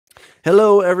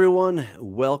Hello, everyone.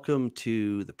 Welcome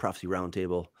to the Prophecy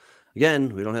Roundtable.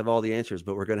 Again, we don't have all the answers,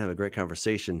 but we're going to have a great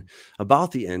conversation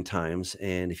about the end times.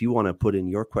 And if you want to put in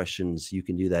your questions, you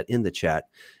can do that in the chat.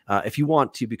 If you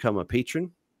want to become a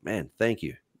patron, man, thank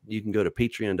you. You can go to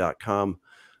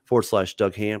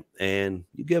patreon.com/Doug Hamp and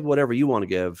you give whatever you want to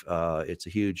give. It's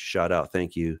a huge shout out.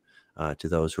 Thank you to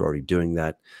those who are already doing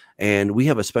that. And we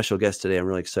have a special guest today. I'm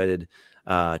really excited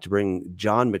to bring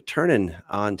John McTernan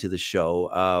onto the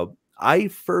show. I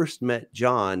first met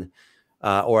John,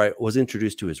 or I was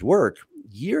introduced to his work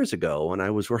years ago when I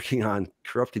was working on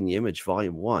Corrupting the Image,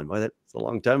 Volume 1. Well, that's a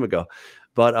long time ago.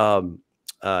 But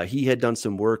he had done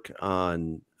some work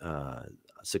on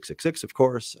 666, of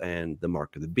course, and the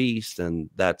Mark of the Beast.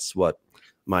 And that's what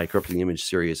my Corrupting the Image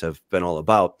series have been all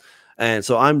about. And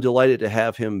so I'm delighted to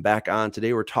have him back on.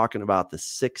 Today we're talking about the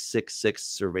 666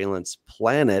 surveillance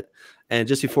planet. And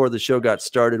just before the show got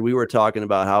started, we were talking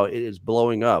about how it is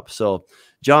blowing up. So,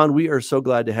 John, we are so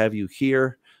glad to have you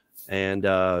here. And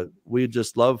we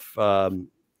just love,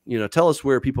 tell us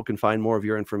where people can find more of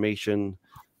your information,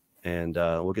 and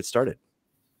we'll get started.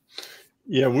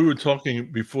 Yeah, we were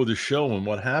talking before the show, and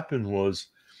what happened was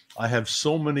I have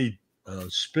so many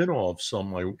spin-offs on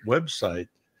my website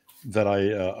that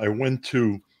I went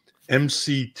to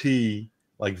MCT,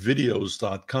 like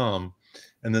videos.com.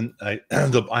 And then I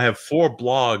have 4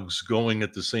 blogs going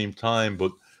at the same time,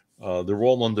 but they're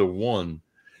all under one.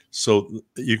 So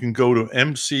you can go to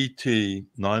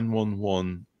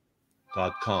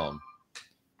MCT911.com,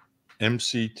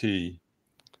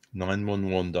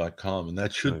 MCT911.com, and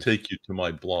that should take you to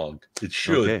my blog. It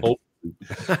should. Okay.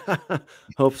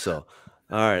 Hope so.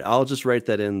 All right. I'll just write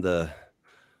that in the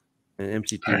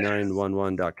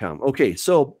MCT911.com. Okay.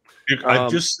 So I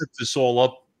just set this all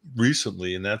up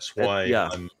recently, and that's why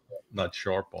I'm not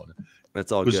sharp on it.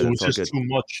 That's all good. It was just too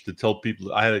much to tell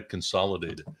people. I had it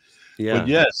consolidated. Yeah. But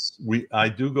yes, I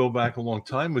do go back a long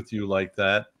time with you like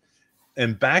that.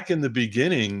 And back in the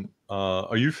beginning,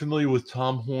 are you familiar with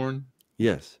Tom Horn?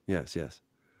 Yes.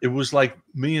 It was like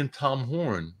me and Tom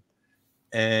Horn.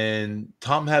 And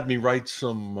Tom had me write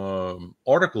some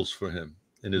articles for him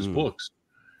in his books.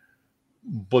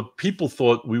 But people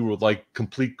thought we were like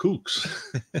complete kooks.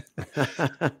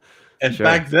 And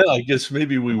back then, I guess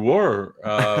maybe we were.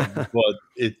 But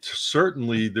it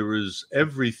certainly, there is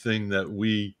everything that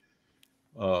we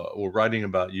were writing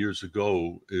about years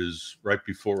ago is right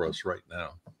before us right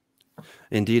now.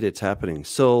 Indeed, it's happening.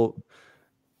 So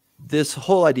this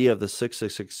whole idea of the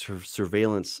 666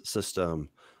 surveillance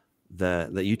system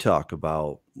that you talk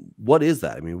about, what is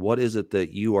that? I mean, what is it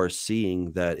that you are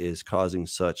seeing that is causing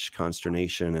such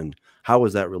consternation, and how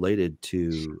is that related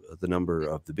to the number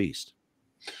of the beast?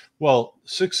 Well,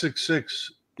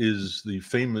 666 is the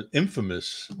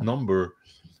infamous number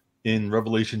in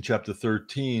Revelation chapter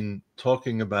 13,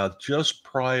 talking about just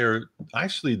prior,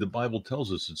 actually the Bible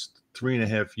tells us it's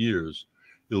 3.5 years.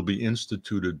 It'll be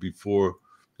instituted before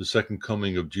the second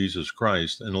coming of Jesus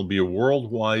Christ, and it'll be a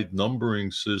worldwide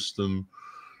numbering system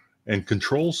and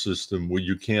control system where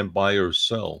you can't buy or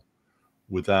sell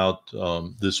without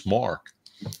this mark.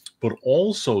 But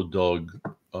also, Doug,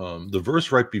 the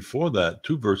verse right before that,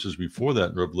 2 verses before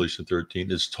that in Revelation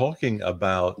 13, is talking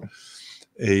about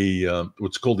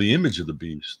what's called the image of the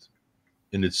beast,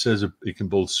 and it says it can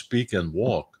both speak and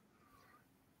walk.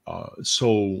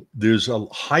 So there's a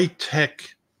high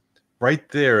tech right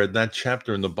there in that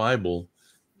chapter in the Bible.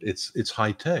 It's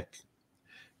high tech.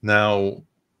 Now,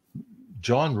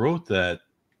 John wrote that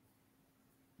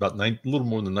about a little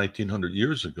more than 1900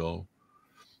 years ago,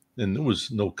 and there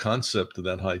was no concept of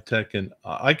that high tech. And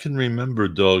I can remember,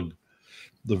 Doug,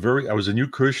 I was a new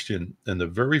Christian, and the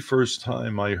very first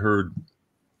time I heard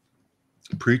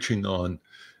preaching on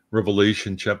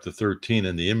Revelation chapter 13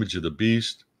 and the image of the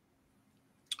beast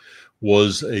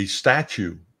was a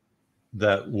statue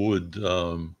that would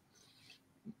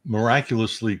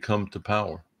miraculously come to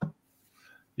power.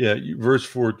 Yeah, verse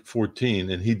 14,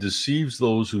 and he deceives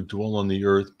those who dwell on the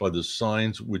earth by the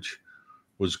signs which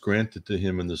was granted to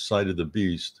him in the sight of the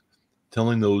beast,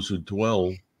 telling those who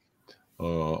dwell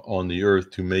on the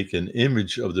earth to make an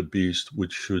image of the beast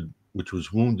which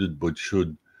was wounded but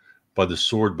should by the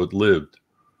sword but lived.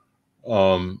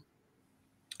 And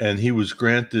he was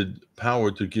granted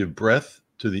power to give breath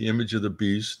to the image of the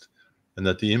beast, and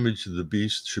that the image of the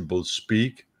beast should both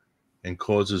speak and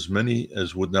cause as many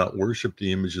as would not worship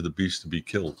the image of the beast to be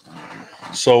killed.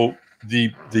 So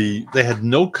they had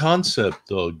no concept,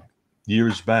 Doug,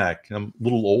 years back. I'm a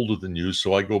little older than you,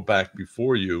 so I go back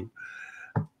before you.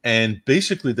 And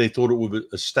basically they thought it was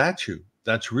a statue.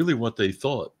 That's really what they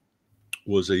thought,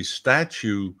 was a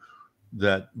statue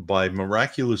that by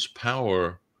miraculous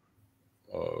power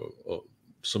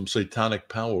some satanic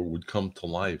power would come to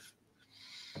life.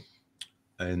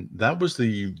 And that was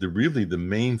the really the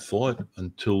main thought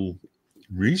until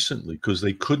recently, because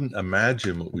they couldn't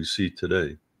imagine what we see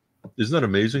today. Isn't that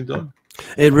amazing, Doug?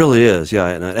 It really is. Yeah,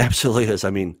 and it absolutely is. I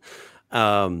mean,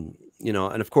 you know,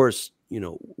 and of course, you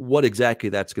know, what exactly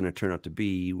that's going to turn out to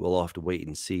be, we'll have to wait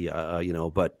and see, you know,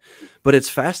 but it's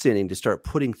fascinating to start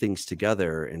putting things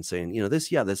together and saying, you know,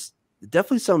 this, yeah, this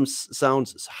definitely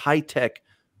sounds high tech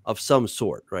of some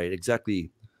sort, right?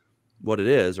 Exactly what it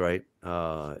is, right?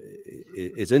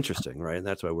 Is interesting, right? And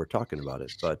that's why we're talking about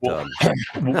it. But Well,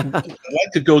 I'd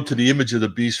like to go to the image of the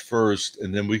beast first,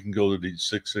 and then we can go to the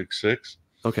 666.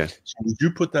 okay, So would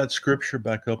you put that scripture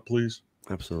back up, please?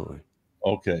 absolutely.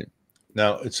 Okay.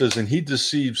 Now it says, and he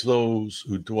deceives those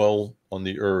who dwell on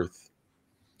the earth.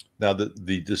 Now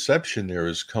the deception there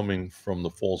is coming from the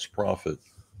false prophet.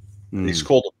 He's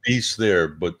called a beast there,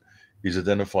 but he's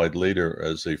identified later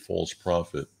as a false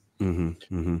prophet.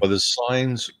 By the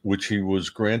signs which he was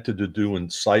granted to do in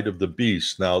sight of the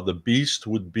beast. Now the beast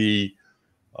would be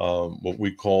what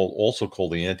we also call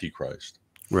the Antichrist.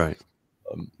 Right.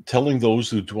 Telling those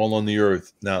who dwell on the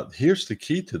earth. Now, here's the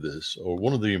key to this, or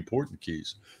one of the important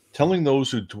keys. Telling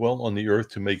those who dwell on the earth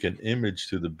to make an image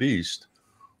to the beast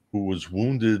who was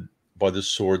wounded by the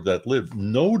sword that lived.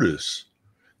 Notice,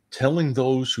 telling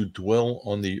those who dwell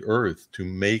on the earth to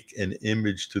make an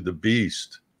image to the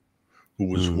beast who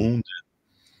was wounded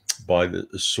by the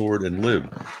sword and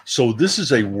lived. So this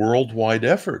is a worldwide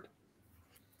effort.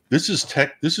 This is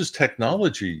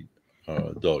technology,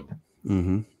 Doug.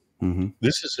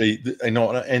 This is I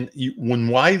know, and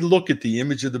when I look at the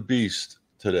image of the beast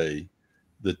today,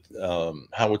 that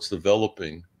how it's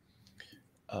developing,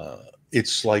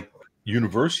 it's like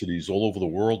universities all over the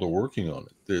world are working on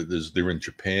it. They're in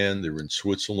Japan, they're in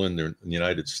Switzerland, they're in the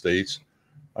United States.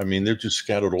 I mean, they're just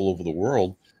scattered all over the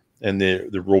world, and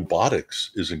the robotics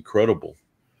is incredible.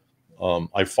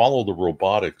 I follow the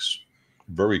robotics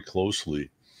very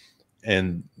closely,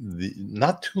 and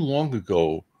not too long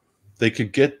ago, they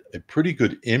could get a pretty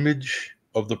good image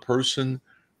of the person,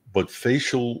 but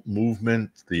facial movement,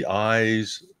 the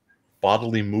eyes,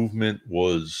 bodily movement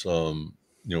was,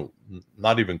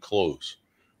 not even close.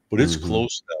 But it's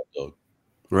close now, Doug.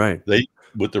 Right.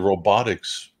 With the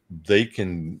robotics,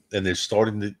 and they're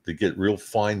starting to get real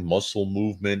fine muscle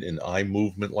movement and eye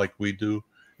movement like we do.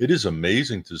 It is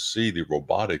amazing to see the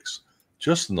robotics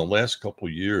just in the last couple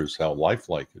of years, how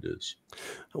lifelike it is.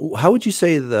 How would you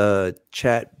say the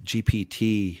Chat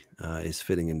GPT is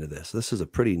fitting into this? This is a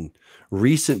pretty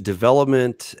recent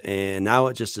development, and now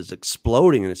it just is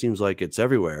exploding, and it seems like it's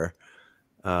everywhere.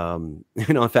 You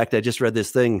know, in fact, I just read this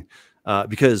thing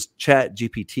because Chat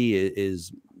GPT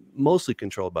is mostly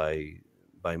controlled by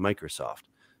Microsoft,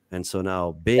 and so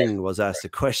now Bing was asked a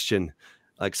question.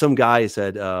 Like some guy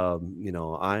said, you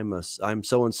know, I'm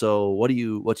so and so.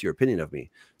 What's your opinion of me?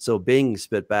 So Bing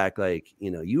spit back like, you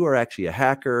know, you are actually a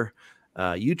hacker.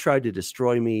 You tried to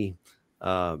destroy me.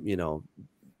 You know,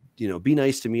 be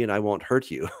nice to me and I won't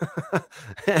hurt you.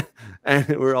 And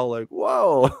we're all like,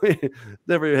 whoa!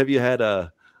 Never have you had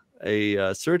a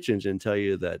search engine tell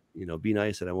you that, you know, be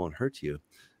nice and I won't hurt you.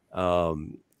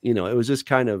 You know, it was just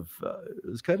kind of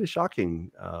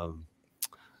shocking.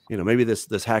 You know, maybe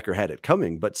this hacker had it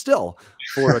coming, but still,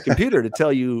 for a computer to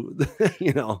tell you,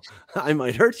 you know, I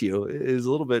might hurt you is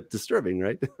a little bit disturbing,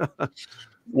 right?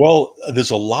 Well,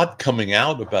 there's a lot coming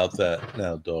out about that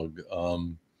now, Doug.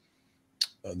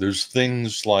 There's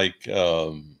things like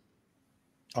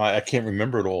I can't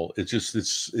remember it all. This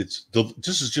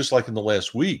is just like in the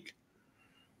last week.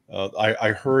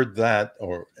 I heard that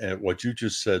or what you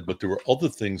just said, but there were other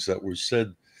things that were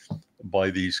said by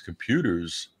these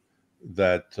computers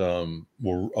that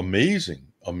were amazing.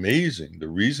 The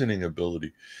reasoning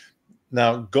ability.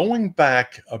 Now, going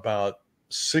back about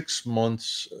 6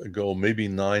 months ago, maybe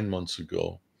 9 months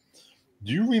ago,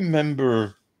 do you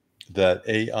remember that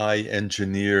AI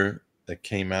engineer that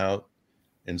came out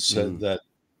and said that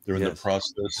they're in the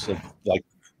process of like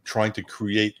trying to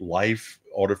create life,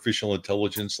 artificial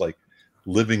intelligence, like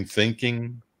living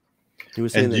thinking? He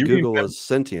was saying that Google was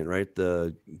sentient, right?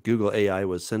 The Google AI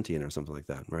was sentient or something like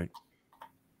that, right?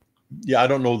 Yeah, I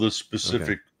don't know the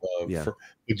specific. Okay. But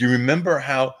do you remember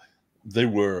how they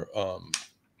were?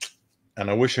 And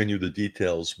I wish I knew the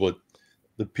details, but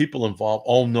the people involved.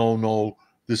 Oh no,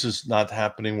 this is not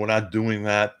happening. We're not doing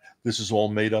that. This is all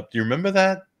made up. Do you remember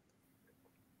that?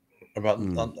 About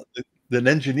an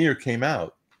engineer came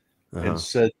out and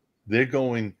said they're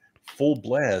going full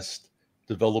blast,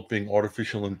 developing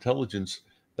artificial intelligence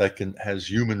that has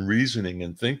human reasoning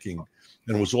and thinking,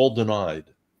 and it was all denied.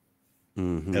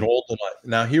 and Hmm. all the night.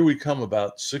 Now here we come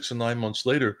about 6 or 9 months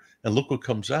later, and look what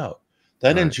comes out.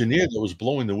 That Right. engineer that was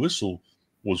blowing the whistle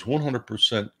was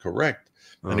 100% correct,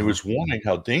 and he Uh-huh. was warning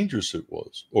how dangerous it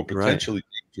was, or Right. potentially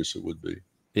dangerous it would be.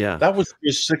 Yeah. That was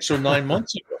just 6 or 9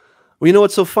 months ago. Well,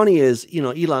 what's so funny is,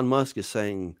 Elon Musk is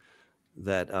saying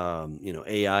that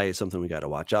AI is something we got to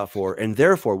watch out for, and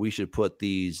therefore we should put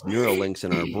these neural links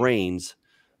in our brains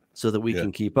so that we Yeah.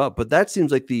 can keep up. But that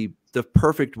seems like the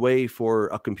perfect way for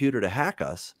a computer to hack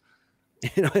us.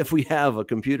 If we have a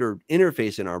computer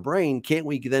interface in our brain, can't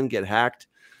we then get hacked?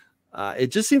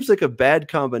 It just seems like a bad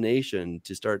combination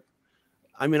to start.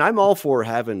 I mean, I'm all for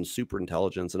having super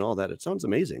intelligence and all that. It sounds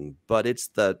amazing, but it's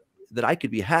that I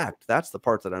could be hacked. That's the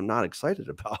part that I'm not excited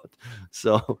about.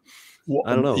 So Well,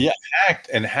 I don't know. yeah, hacked,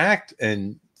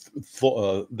 and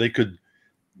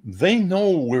they know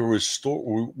where we're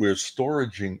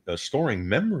storing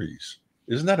memories.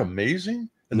 Isn't that amazing?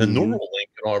 And the Hmm. neural link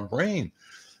in our brain,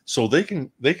 so they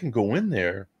can go in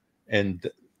there and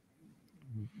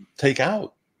take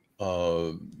out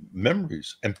uh,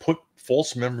 memories and put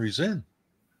false memories in,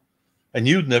 and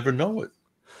you'd never know it.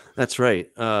 That's right.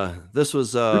 This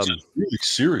was This is really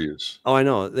serious. oh, I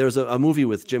know. There was a movie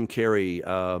with Jim Carrey,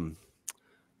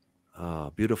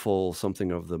 Beautiful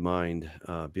Something of the Mind,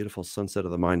 Beautiful Sunset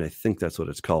of the Mind. I think that's what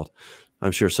it's called.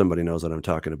 I'm sure somebody knows what I'm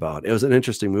talking about. It was an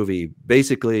interesting movie.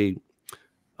 Basically,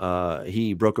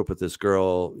 he broke up with this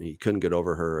girl. He couldn't get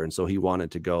over her, and so he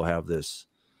wanted to go have this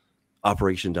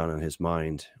operation done on his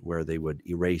mind where they would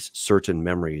erase certain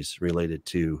memories related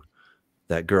to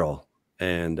that girl.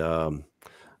 And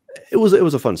it was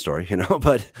a fun story,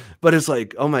 but it's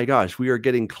like, oh my gosh, we are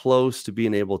getting close to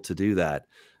being able to do that.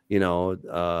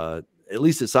 At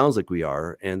least it sounds like we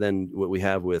are. And then what we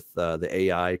have with the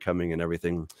AI coming and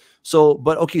everything. So,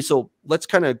 but okay, so let's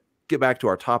kind of get back to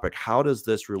our topic. How does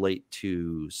this relate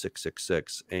to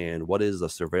 666, and what is the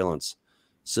surveillance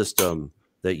system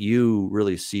that you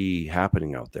really see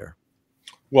happening out there?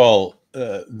 Well,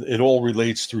 it all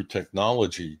relates through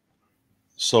technology.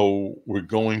 So we're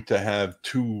going to have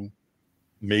two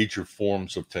major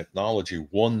forms of technology.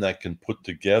 One that can put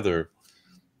together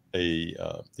the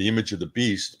image of the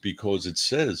beast, because it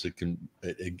says it can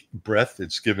breath.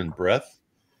 It's given breath,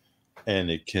 and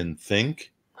it can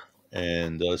think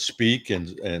and speak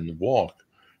and walk.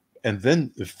 And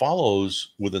then it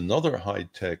follows with another high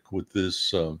tech with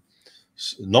this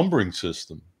numbering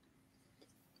system,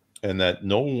 and that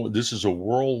this is a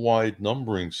worldwide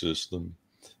numbering system,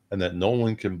 and that no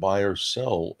one can buy or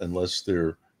sell unless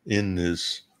they're in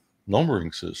this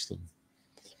numbering system.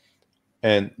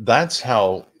 And that's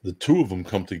how the two of them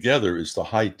come together, is the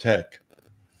high tech.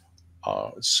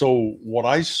 So what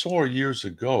I saw years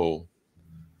ago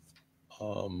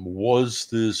was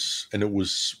this, and it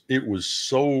was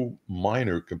so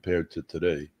minor compared to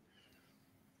today.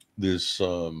 This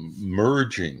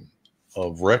merging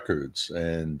of records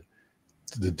and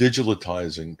the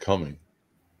digitalizing coming,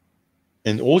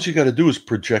 and all you got to do is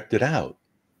project it out.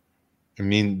 I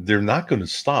mean, they're not going to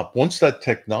stop once that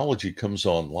technology comes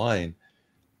online.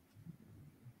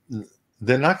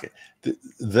 They're not.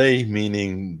 They,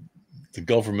 meaning the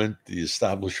government, the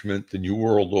establishment, the new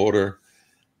world order.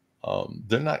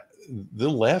 They're not.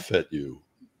 They'll laugh at you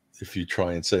if you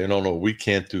try and say, "No, no, we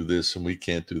can't do this and we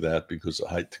can't do that because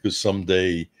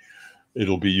someday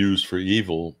it'll be used for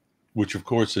evil," which of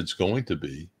course it's going to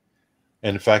be.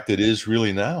 And in fact, it is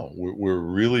really now. We're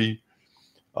really,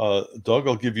 Doug.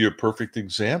 I'll give you a perfect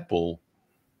example.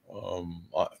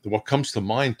 What comes to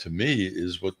mind to me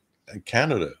is what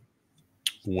Canada,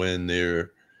 when the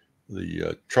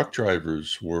truck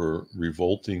drivers were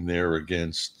revolting there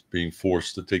against being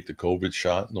forced to take the COVID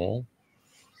shot and all.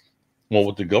 Well,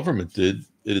 what the government did,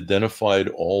 it identified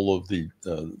all of the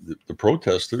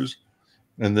protesters,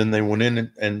 and then they went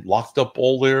in and locked up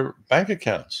all their bank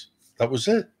accounts. That was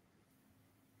it.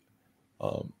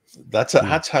 Um, Hmm.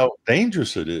 that's how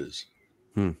dangerous it is.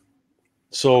 Hmm.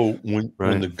 So when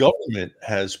Right. the government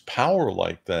has power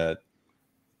like that,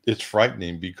 it's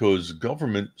frightening, because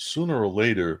government sooner or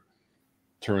later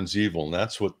turns evil, and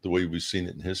that's what the way we've seen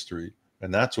it in history,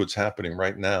 and that's what's happening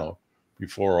right now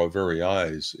before our very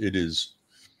eyes. They're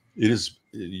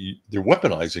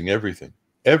weaponizing everything.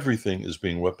 Everything is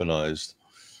being weaponized.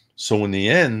 So in the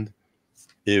end,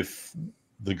 if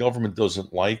the government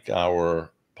doesn't like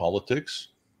our politics,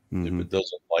 if Hmm. it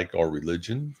doesn't like our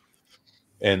religion,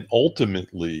 and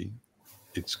ultimately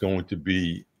it's going to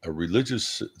be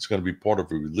it's going to be part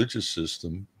of a religious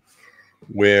system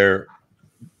where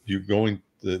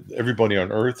everybody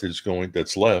on earth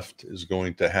that's left is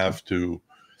going to have to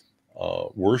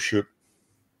worship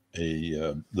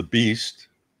the beast,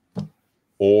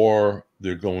 or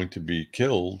they're going to be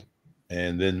killed.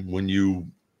 And then when you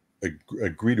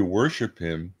agree to worship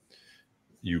him,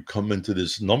 you come into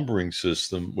this numbering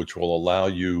system, which will allow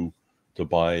you to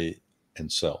buy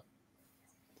and sell.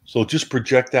 So just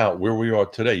project out where we are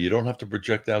today. You don't have to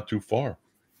project out too far.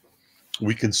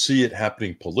 We can see it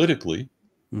happening politically,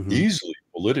 easily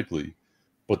politically,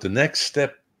 but the next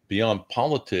step beyond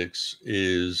politics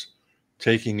is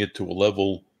taking it to a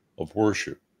level of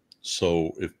worship.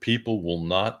 So if people will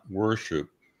not worship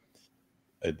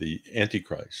the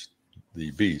Antichrist,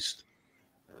 the beast,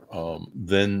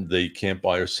 then they can't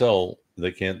buy or sell.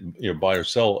 They can't, buy or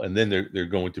sell, and then they're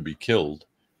going to be killed,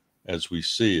 as we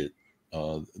see it.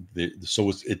 So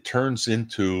it turns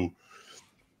into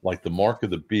like the mark of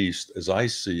the beast, as I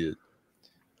see it,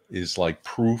 is like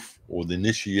proof or the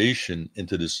initiation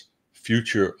into this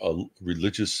future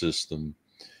religious system.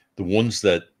 The ones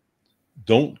that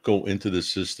don't go into the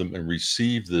system and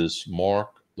receive this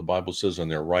mark, the Bible says, on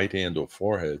their right hand or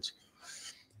foreheads,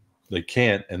 they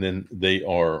can't, and then they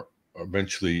are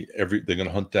eventually they're going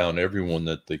to hunt down everyone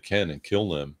that they can and kill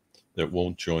them that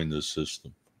won't join this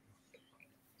system.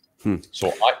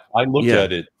 So I look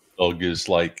at it, Doug, is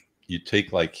like you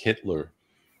take like Hitler,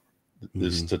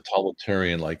 this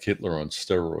totalitarian like Hitler on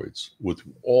steroids.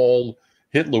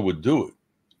 Hitler would do it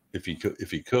if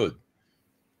he could,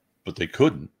 but they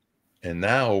couldn't. And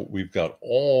now we've got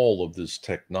all of this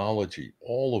technology,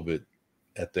 all of it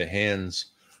at the hands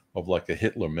of like a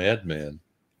Hitler madman,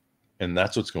 and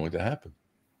that's what's going to happen.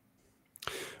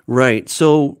 Right.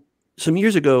 So some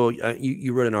years ago,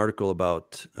 you wrote an article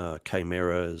about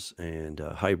chimeras and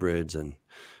hybrids and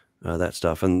that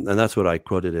stuff, and that's what I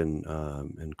quoted in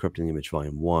Corrupting the Image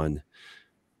Volume 1.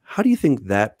 How do you think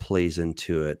that plays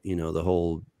into it? The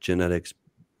whole genetics,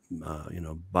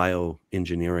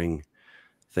 bioengineering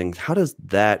thing. How does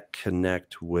that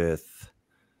connect with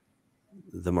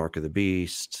the mark of the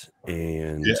beast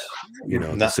and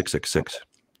the 666?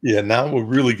 Yeah, now we're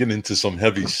really getting into some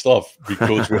heavy stuff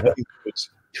because we're heading towards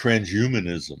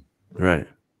transhumanism. Right.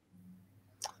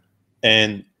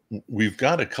 And we've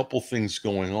got a couple things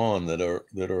going on that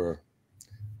are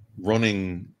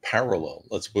running parallel.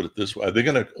 Let's put it this way. They're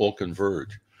going to all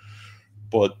converge.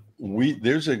 But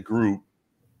there's a group,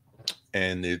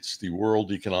 and it's the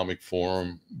World Economic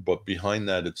Forum, but behind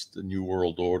that it's the New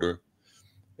World Order.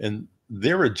 And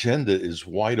their agenda is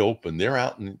wide open. They're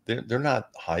out and they're not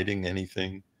hiding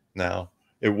anything now.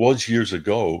 It was years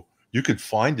ago. You could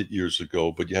find it years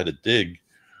ago, but you had to dig.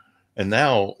 And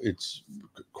now it's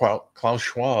Klaus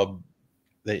Schwab.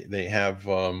 They have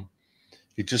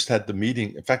he just had the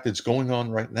meeting. In fact, it's going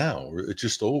on right now. It's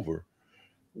just over,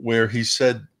 where he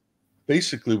said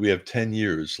basically we have 10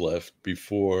 years left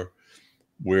before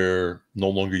we're no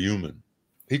longer human.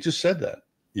 He just said that.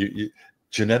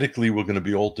 Genetically, we're going to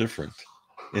be all different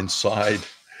inside.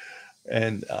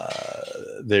 And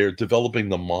they're developing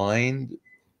the mind.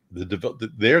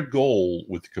 Their goal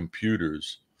with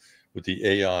computers, with the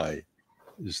AI,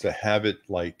 is to have it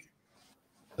like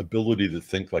ability to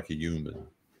think like a human,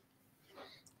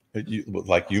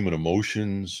 like human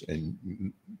emotions.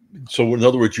 And so in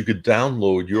other words, you could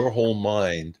download your whole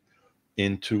mind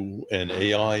into an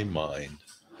AI mind,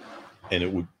 and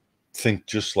it would think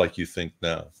just like you think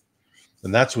now.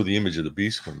 And that's where the image of the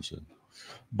beast comes in.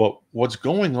 But what's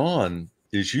going on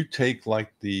is you take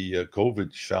like the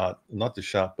COVID shot, not the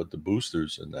shot, but the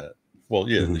boosters and that. Well,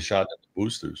 yeah, the shot and the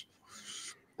boosters.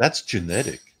 That's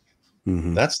genetic.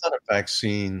 That's not a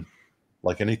vaccine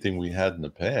like anything we had in the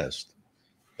past.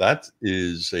 That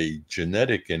is a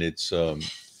genetic, and it's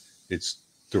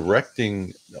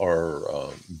directing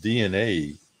our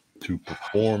DNA to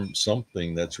perform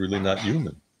something that's really not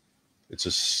human. It's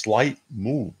a slight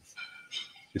move.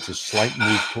 It's a slight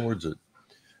move towards it.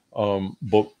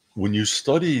 But when you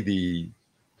study the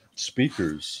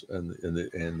speakers and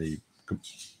the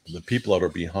people that are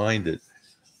behind it,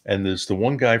 and there's the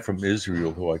one guy from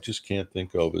Israel who I just can't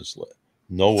think of, is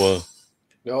Noah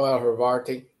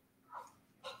Harari.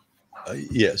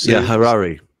 Yes. Yeah,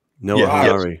 Harari. Noah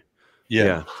Harari.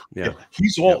 Yeah.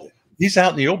 He's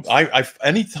out in the open.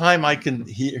 Anytime I can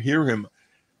hear him,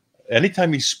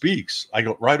 anytime he speaks, I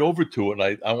go right over to it.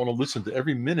 And I want to listen to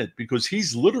every minute, because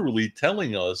he's literally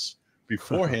telling us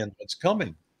beforehand what's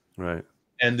coming. Right.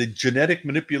 And the genetic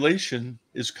manipulation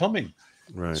is coming.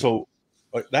 Right. So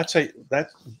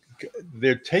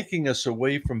they're taking us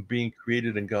away from being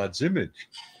created in God's image.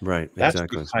 Right. That's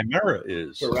exactly. what chimera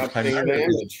is. Chimera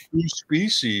is two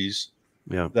species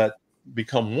that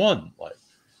become one.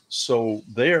 So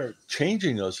they're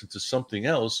changing us into something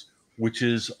else, which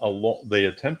is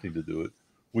attempting to do it,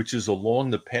 which is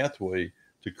along the pathway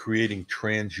to creating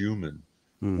transhuman.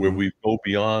 where we go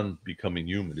beyond becoming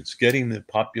human. It's getting the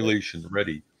population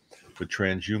ready for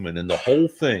transhuman. And the whole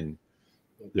thing,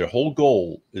 their whole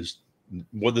goal is,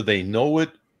 whether they know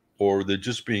it or they're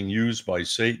just being used by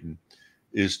Satan,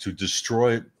 is to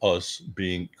destroy us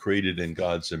being created in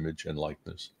God's image and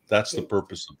likeness. That's the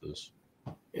purpose of this.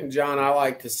 And John, I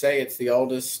like to say it's the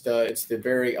oldest, it's the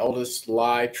very oldest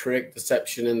lie, trick,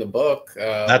 deception in the book.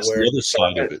 That's the other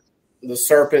side of it. The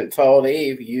serpent told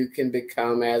Eve, you can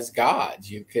become as gods.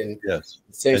 You can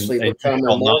essentially become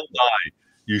immortal.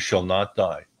 You shall not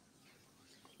die.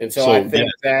 And so I think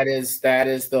that is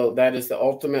the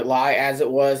ultimate lie, as it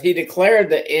was. He declared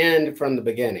the end from the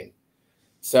beginning.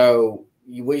 So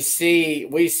we see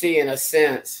in a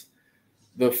sense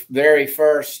the very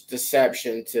first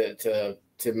deception to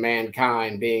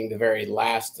mankind being the very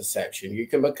last deception. You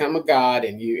can become a god,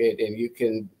 and you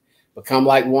can become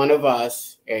like one of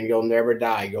us, and you'll never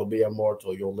die. You'll be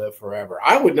immortal. You'll live forever.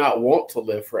 I would not want to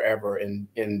live forever in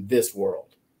this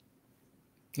world.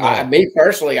 No. Me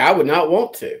personally, I would not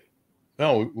want to.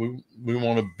 No, we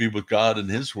want to be with God in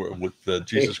His world, with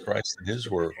Jesus Christ in His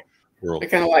world. I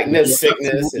kind of like no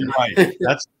sickness. Right.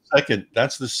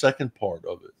 That's the second part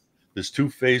of it. There's two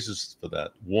phases for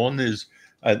that. One is,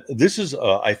 this is,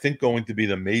 I think, going to be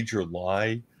the major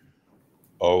lie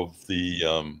of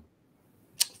the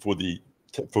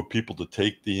for people to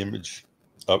take the image.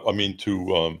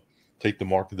 Take the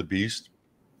mark of the beast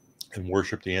and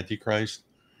worship the Antichrist.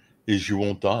 Is you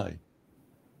won't die.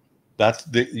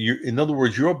 In other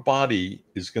words, your body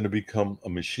is going to become a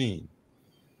machine.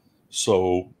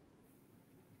 So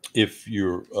if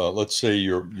you're, let's say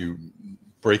you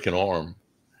break an arm,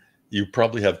 you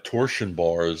probably have torsion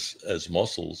bars as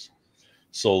muscles.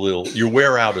 So you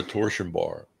wear out a torsion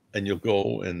bar, and you'll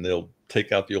go and they'll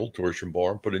take out the old torsion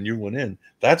bar and put a new one in.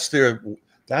 That's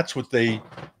what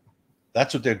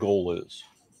their goal is.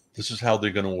 This is how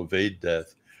they're going to evade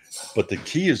death. But the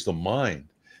key is the mind.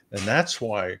 And that's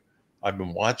why I've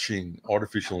been watching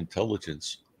artificial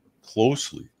intelligence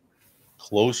closely.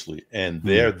 And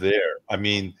they're there. I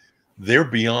mean, they're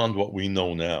beyond what we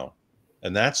know now.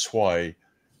 And that's why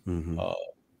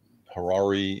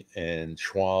Harari and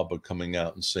Schwab are coming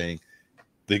out and saying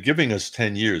they're giving us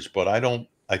 10 years, but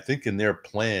I think in their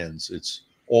plans, it's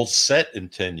all set in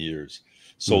 10 years.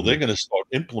 So they're going to start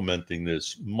implementing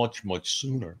this much, much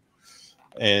sooner.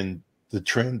 And the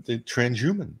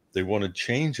transhuman, they want to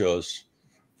change us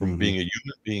from being a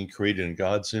human being created in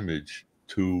God's image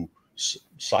to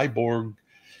cyborg,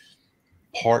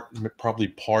 probably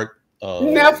part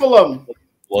Nephilim,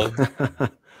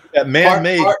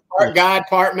 man-made, part God,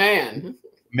 part man,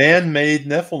 man-made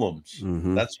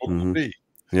Nephilims. That's what it will be.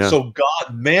 Yeah. So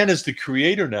man is the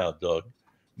creator now, Doug.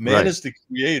 Man is the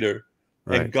creator,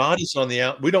 and God is on the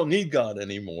out. We don't need God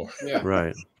anymore. Yeah.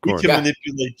 Right. We can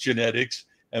manipulate genetics,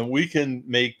 and we can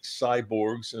make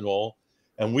cyborgs and all,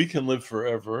 and we can live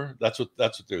forever. That's what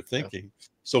they're thinking.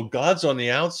 So God's on the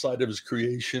outside of His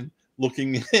creation,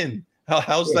 looking in.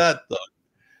 How's that, Doug?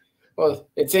 Well,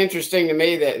 it's interesting to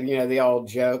me that, the old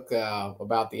joke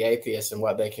about the atheists and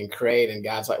what they can create, and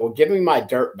God's like, well, give me my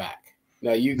dirt back.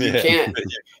 No, you can't.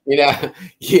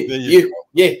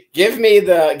 Give me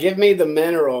the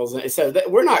minerals, and so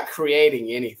we're not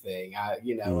creating anything.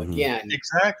 Again,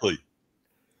 exactly.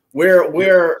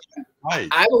 We're right.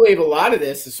 I believe a lot of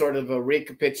this is sort of a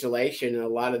recapitulation, and a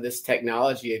lot of this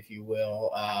technology, if you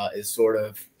will, is sort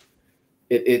of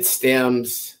it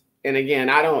stems. And again,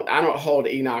 I don't hold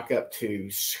Enoch up to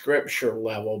scripture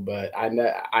level, but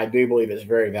I do believe it's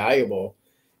very valuable,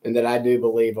 and that I do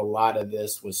believe a lot of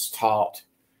this was taught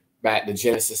back to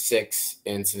Genesis 6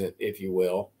 incident, if you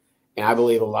will. And I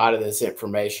believe a lot of this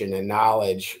information and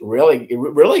knowledge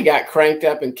really got cranked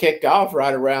up and kicked off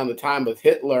right around the time of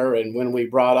Hitler, and when we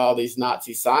brought all these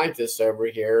Nazi scientists over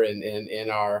here in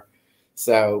our,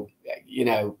 so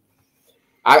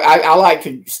I like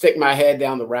to stick my head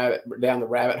down the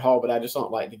rabbit hole, but I just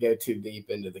don't like to go too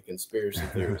deep into the conspiracy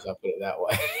theories. I'll put it that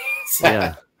way.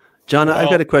 Yeah, John, I've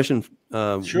got a question.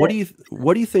 Sure.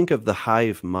 What do you think of the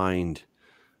hive mind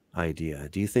idea?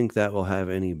 Do you think that will have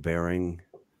any bearing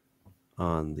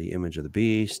on the image of the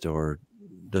beast, or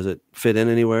does it fit in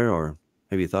anywhere, or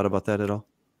have you thought about that at all?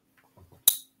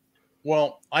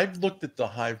 Well, I've looked at the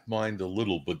hive mind a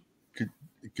little, but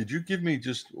could you give me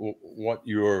just what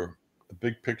your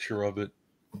big picture of it?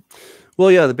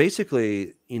 Well, yeah,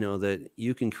 basically, that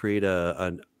you can create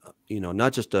a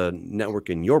not just a network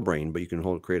in your brain, but you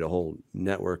can create a whole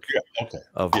network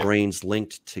of brains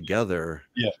linked together.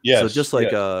 Yeah. Yes. So just like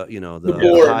the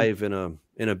hive in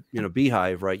a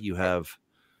beehive, right? You have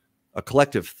a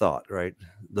collective thought, right?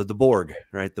 The Borg,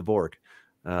 right? The Borg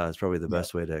is probably the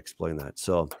best way to explain that.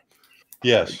 So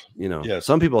Yes. You know, Yes.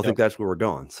 some people Yeah. think that's where we're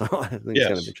going. So I think it's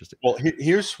kind of Yes. interesting. Well,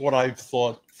 here's what I've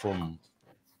thought from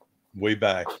way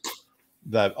back,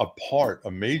 that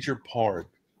a major part,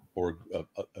 or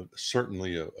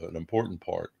certainly an important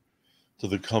part to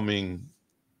the coming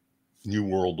New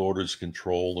World Order's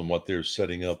control and what they're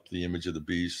setting up, the image of the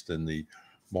beast and the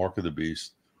mark of the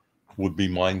beast, would be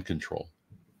mind control.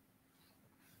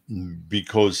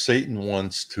 Because Satan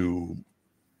wants to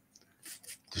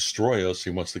destroy us. He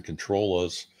wants to control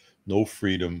us, no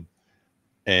freedom.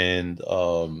 And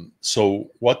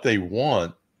so what they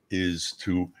want is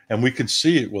to, and we can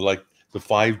see it with like the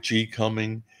 5G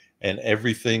coming and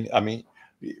everything. I mean,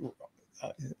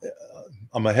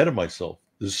 I'm ahead of myself.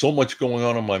 There's so much going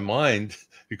on in my mind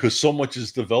because so much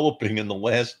is developing in the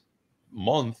last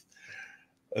month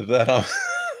that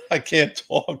I can't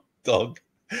talk, Doug.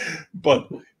 But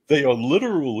they are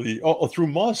literally through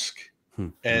Musk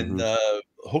and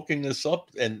hooking us up,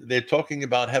 and they're talking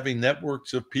about having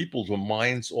networks of people whose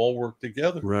minds all work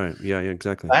together. Right. Yeah,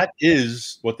 exactly. That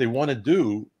is what they want to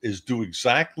do, is do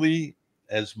exactly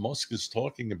as Musk is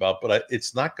talking about, but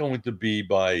it's not going to be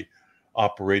by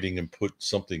operating and put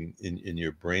something in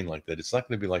your brain like that. It's not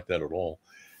going to be like that at all.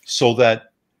 So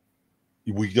that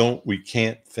we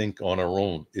can't think on our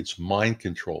own. It's mind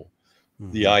control.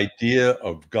 The idea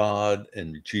of God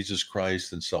and Jesus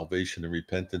Christ and salvation and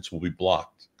repentance will be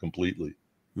blocked completely,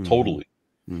 totally.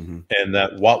 And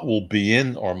that what will be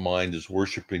in our mind is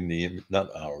worshiping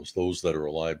not ours, those that are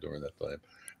alive during that time.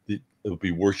 It will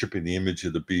be worshiping the image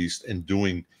of the beast and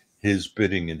doing his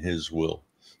bidding and his will.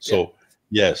 So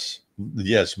yes,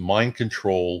 mind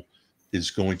control is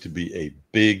going to be a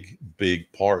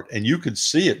big part. And you can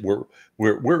see it.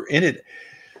 We're in it.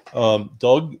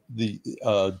 Doug, the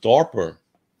DARPA,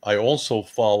 I also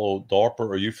follow DARPA.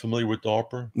 Are you familiar with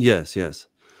DARPA? Yes. Yeah.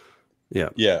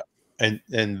 And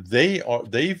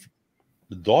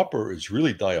DARPA is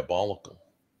really diabolical.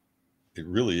 It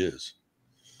really is.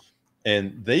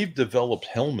 And they've developed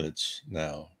helmets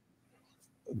now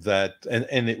that,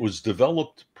 and it was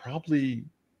developed probably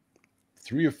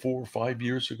 3 or 4 or 5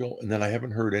 years ago. And then I haven't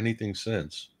heard anything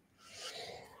since.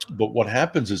 But what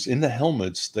happens is, in the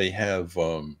helmets, they have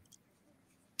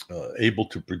able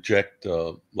to project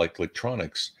like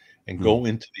electronics and go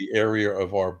into the area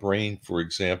of our brain, for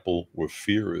example, where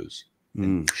fear is,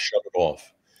 and shut it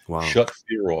off. Wow. Shut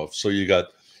fear off. So you got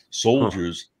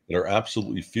soldiers that are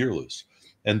absolutely fearless.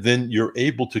 And then you're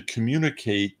able to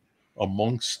communicate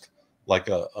amongst, like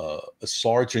a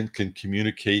sergeant can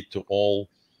communicate to all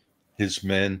his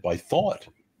men by thought.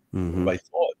 By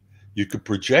thought. You could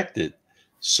project it.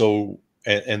 So,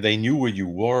 and they knew where you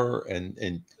were.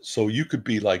 And so you could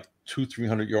be like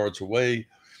 200-300 yards away,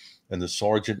 and the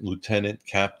sergeant, lieutenant,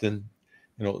 captain,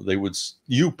 they would,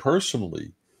 you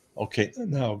personally, okay,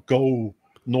 now go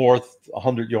north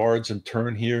 100 yards and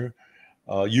turn here.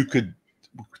 You could,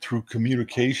 through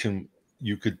communication,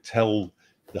 you could tell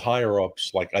the higher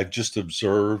ups, like, I've just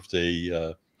observed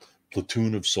a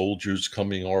platoon of soldiers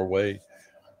coming our way.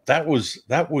 That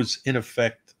was in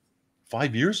effect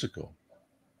 5 years ago.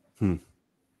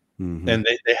 And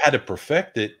they had to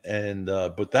perfect it. And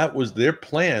but that was their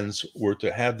plans, were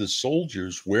to have the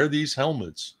soldiers wear these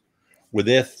helmets with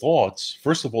their thoughts.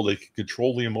 First of all, they could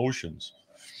control the emotions.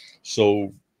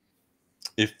 So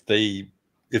if they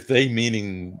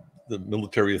meaning the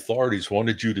military authorities,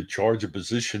 wanted you to charge a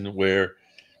position where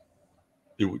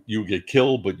you get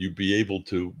killed, but you'd be able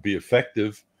to be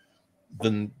effective,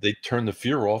 then they turn the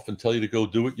fear off and tell you to go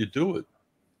do it. You do it.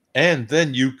 And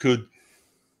then you could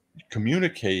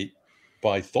communicate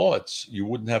by thoughts. You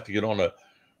wouldn't have to get on a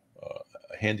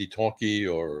handy talkie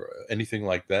or anything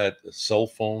like that, a cell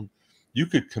phone. You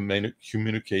could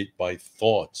communicate by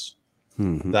thoughts.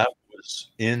 That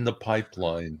was in the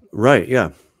pipeline. Right.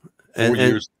 Yeah. 4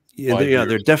 years.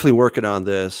 They're definitely working on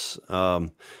this.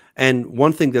 And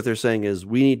one thing that they're saying is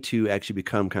we need to actually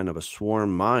become kind of a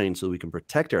swarm mind so we can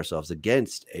protect ourselves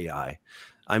against AI.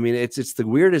 I mean, it's the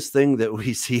weirdest thing that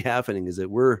we see happening, is that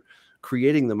we're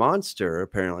creating the monster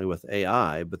apparently with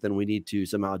AI, but then we need to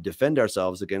somehow defend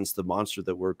ourselves against the monster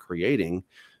that we're creating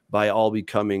by all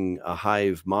becoming a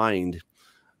hive mind,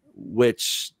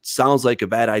 which sounds like a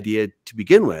bad idea to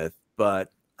begin with.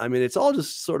 But I mean, it's all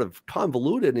just sort of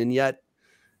convoluted, and yet,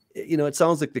 it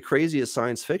sounds like the craziest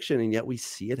science fiction, and yet we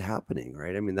see it happening,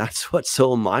 right? I mean, that's what's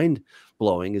so mind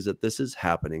blowing, is that this is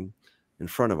happening in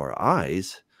front of our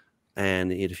eyes.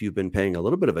 And if you've been paying a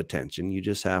little bit of attention, you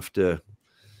just have to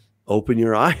open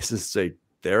your eyes and say,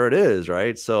 there it is,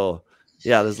 right? So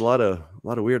yeah, there's a lot of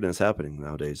weirdness happening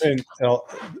nowadays. And a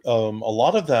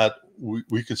lot of that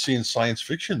we could see in science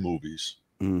fiction movies.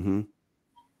 Mm-hmm.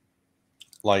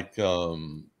 Like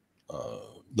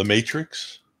The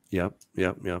Matrix. Yep.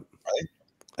 Right?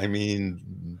 I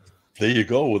mean, there you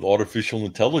go with artificial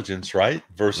intelligence, right?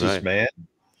 Versus man.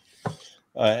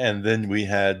 And then we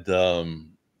had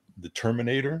the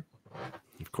Terminator.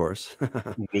 Of course.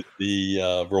 With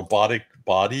the robotic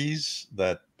bodies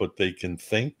but they can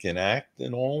think and act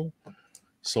and all.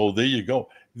 So there you go.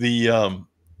 The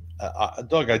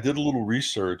Doug, I did a little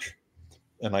research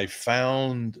and I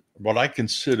found what I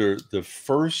consider the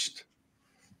first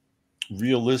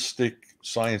realistic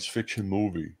science fiction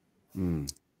movie.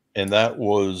 And that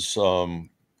was I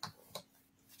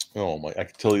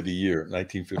can tell you the year,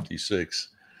 1956.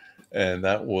 And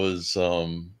that was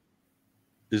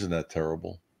isn't that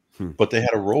terrible? But they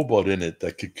had a robot in it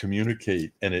that could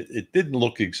communicate, and it didn't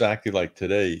look exactly like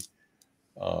today.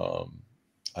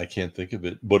 I can't think of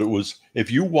it, but it was, if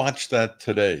you watch that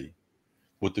today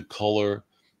with the color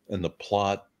and the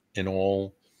plot and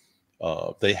all,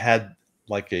 they had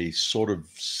like a sort of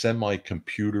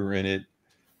semi-computer in it.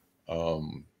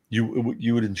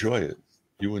 You would enjoy it.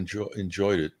 You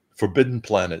enjoyed it. Forbidden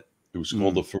Planet. It was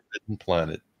called The Forbidden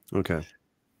Planet. Okay.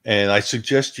 And I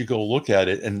suggest you go look at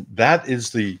it. And that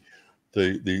is the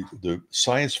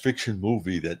science fiction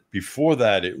movie that before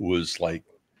that it was like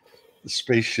the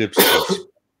spaceships,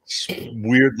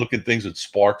 weird looking things with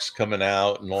sparks coming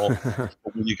out and all.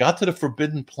 But when you got to The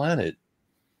Forbidden Planet,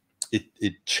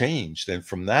 it changed. And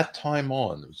from that time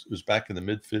on, it was back in the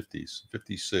mid-50s,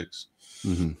 56.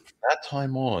 From that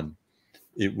time on,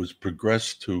 it was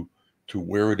progressed to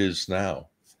where it is now.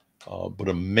 But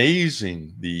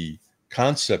amazing the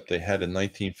concept they had in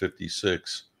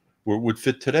 1956 where it would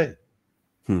fit today.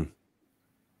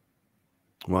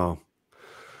 Wow.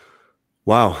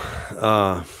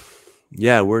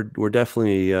 Yeah, we're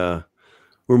definitely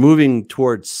we're moving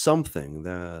towards something.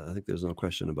 I think there's no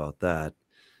question about that.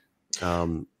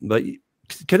 But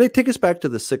can I take us back to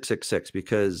the 666,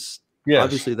 because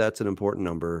obviously that's an important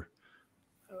number.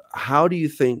 How do you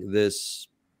think this,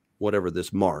 whatever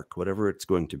this mark, whatever it's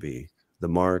going to be, the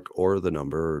mark or the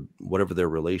number, or whatever their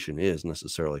relation is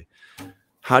necessarily,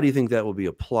 how do you think that will be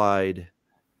applied?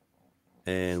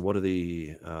 And what are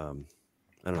the, I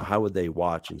don't know, how would they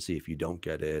watch and see if you don't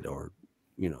get it, or,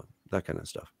 that kind of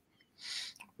stuff?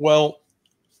 Well,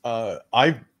 there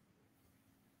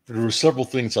were several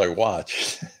things I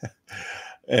watched,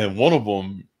 and one of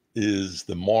them is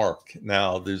the mark.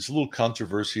 Now, there's a little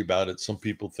controversy about it. Some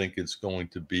people think it's going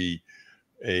to be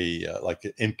like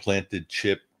an implanted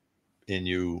chip in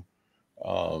you,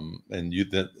 and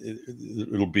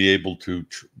it'll be able to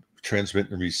transmit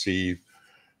and receive.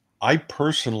 I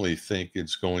personally think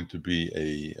it's going to be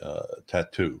a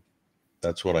tattoo.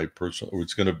 That's what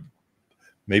it's going to,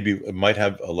 maybe it might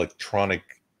have electronic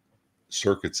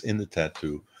circuits in the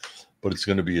tattoo, but it's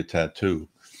going to be a tattoo.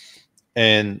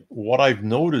 And what I've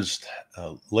noticed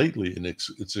lately, and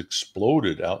it's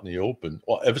exploded out in the open,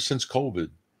 well, ever since COVID,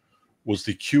 was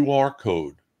the QR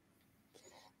code.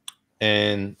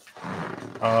 And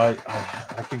I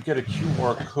can get a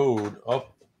QR code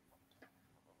up.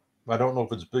 I don't know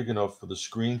if it's big enough for the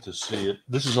screen to see it.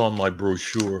 This is on my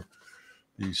brochure,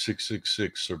 the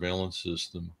 666 surveillance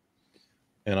system.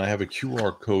 And I have a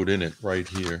QR code in it right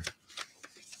here.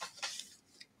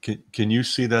 Can you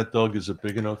see that, Doug? Is it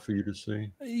big enough for you to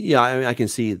see? Yeah, I mean, I can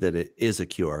see that it is a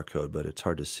QR code, but it's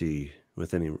hard to see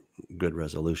with any good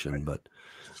resolution. But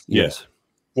yes.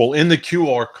 Well, in the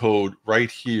QR code right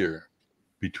here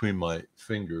between my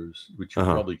fingers, which you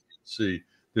probably can't see,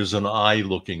 there's an eye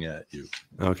looking at you.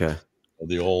 Okay.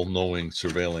 The all-knowing,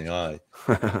 surveilling eye.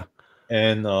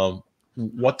 And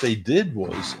what they did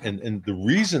was, and the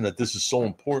reason that this is so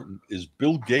important is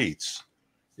Bill Gates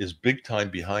is big time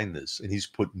behind this, and he's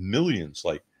put millions,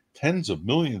 like tens of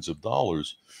millions of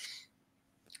dollars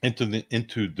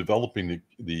into developing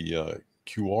the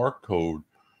QR code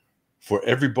for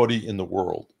everybody in the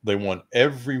world. They want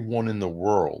everyone in the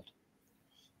world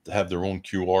to have their own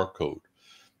QR code.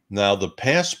 Now, the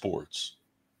passports,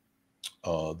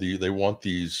 they want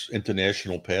these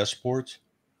international passports.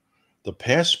 The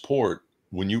passport,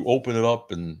 when you open it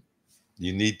up and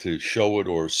you need to show it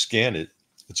or scan it,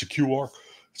 it's a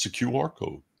QR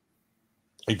code,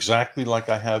 exactly like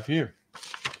I have here.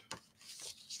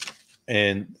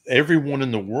 And everyone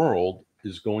in the world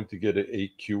is going to get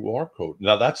a QR code.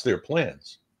 Now, that's their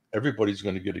plans. Everybody's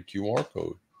going to get a QR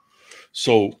code.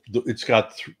 So it's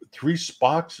got three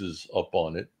boxes up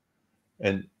on it.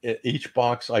 And each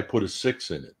box, I put a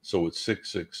 6 in it. So it's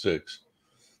 666.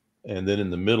 And then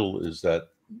in the middle is that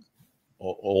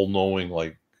all-knowing,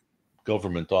 like,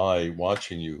 government eye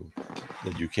watching you,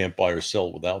 that you can't buy or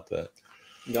sell without that.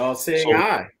 Y'all seeing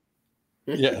eye.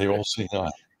 Yeah, they all seeing eye.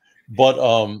 But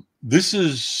This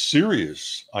is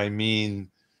serious. I mean,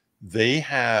 they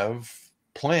have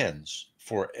plans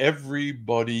for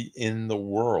everybody in the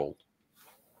world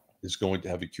is going to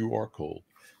have a QR code.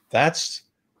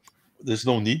 There's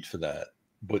no need for that,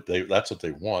 but that's what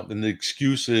they want. And the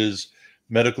excuse is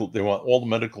medical. They want all the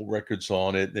medical records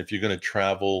on it. And if you're going to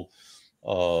travel,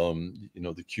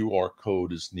 the QR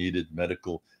code is needed,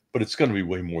 medical, but it's going to be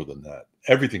way more than that.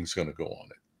 Everything's going to go on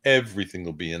it. Everything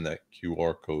will be in that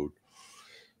QR code.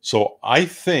 So I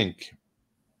think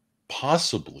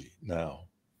possibly now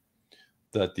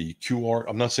that the QR,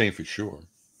 I'm not saying for sure,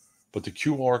 but the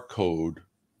QR code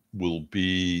will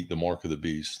be the mark of the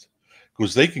beast,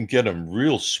 because they can get them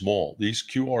real small. These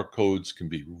QR codes can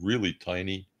be really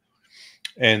tiny.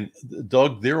 And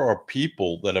Doug, there are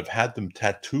people that have had them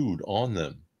tattooed on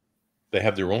them. They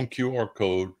have their own QR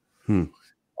code.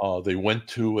 They went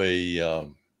to a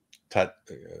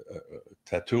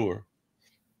tattooer,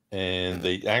 and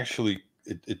they actually,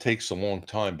 it takes a long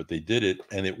time, but they did it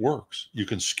and it works. You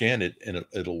can scan it and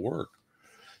it'll work.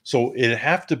 So it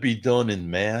have to be done in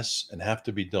mass and have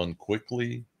to be done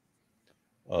quickly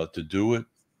to do it.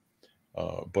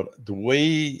 But the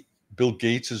way Bill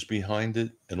Gates is behind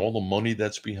it and all the money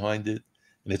that's behind it,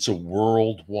 and it's a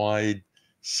worldwide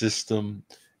system,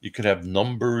 you could have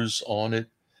numbers on it.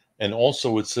 And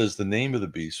also it says the name of the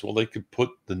beast. Well, they could put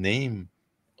the name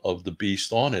of the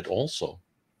beast on it also.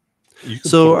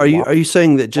 So are you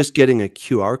saying that just getting a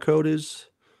QR code is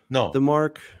the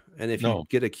mark? And if you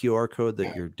get a QR code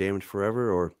that you're damned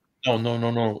forever, or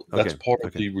no. That's part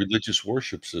of the religious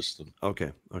worship system.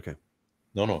 Okay.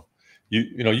 No.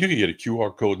 You can get a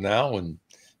QR code now and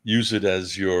use it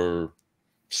as your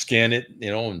scan it,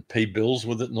 and pay bills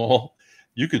with it and all.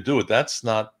 You could do it. That's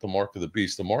not the mark of the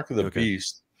beast. The mark of the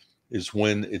beast is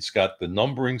when it's got the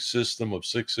numbering system of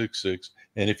 666.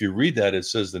 And if you read that, it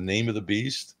says the name of the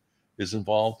beast is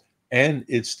involved, and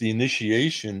it's the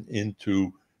initiation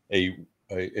into a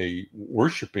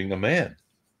worshiping a man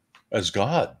as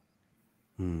God.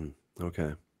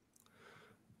 Okay.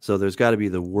 So there's got to be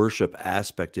the worship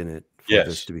aspect in it for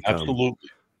this to become. Absolutely.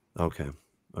 Okay.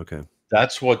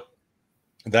 That's what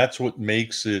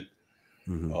makes it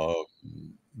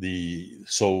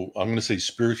so I'm going to say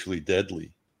spiritually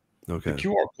deadly. Okay. The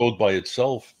QR code by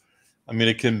itself, I mean,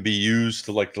 it can be used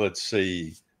to, like, let's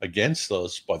say, against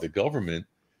us by the government,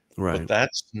 right? But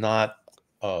that's not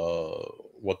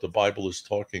what the Bible is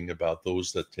talking about.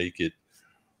 Those that take it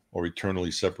are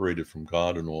eternally separated from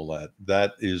God and all that.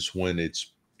 That is when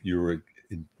you're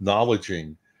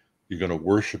acknowledging you're going to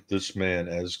worship this man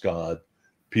as God.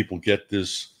 People get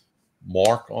this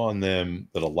mark on them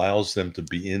that allows them to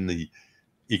be in the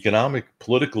economic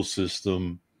political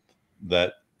system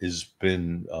that has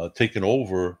been taken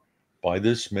over by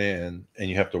this man, and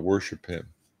you have to worship him.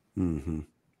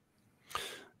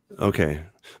 Okay,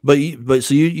 but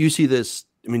so you see this.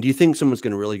 I mean, do you think someone's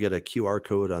going to really get a QR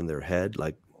code on their head?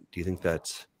 Like, do you think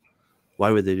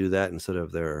why would they do that instead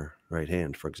of their right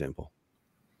hand, for example?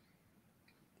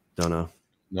 Don't know.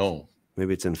 No.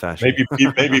 Maybe it's in fashion.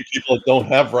 Maybe people that don't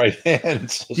have right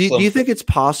hands. Do you think it's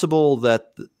possible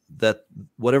that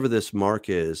whatever this mark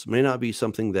is may not be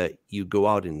something that you go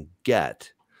out and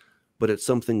get, but it's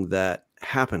something that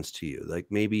happens to you? Like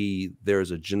maybe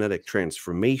there's a genetic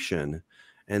transformation,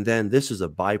 and then this is a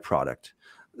byproduct.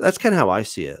 That's kind of how I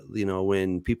see it.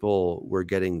 When people were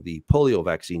getting the polio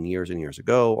vaccine years and years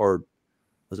ago, or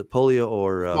was it polio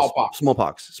or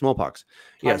smallpox?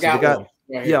 Yeah, so they got.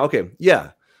 Yeah. Okay.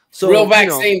 Yeah. So real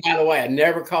vaccine, by the way. I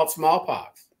never caught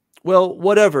smallpox. Well,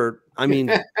 whatever. I mean,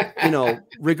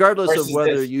 regardless of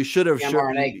whether you should or should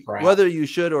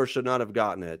not have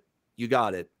gotten it, you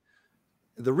got it.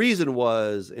 The reason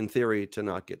was, in theory, to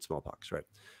not get smallpox, right?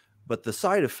 But the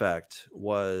side effect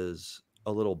was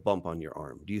a little bump on your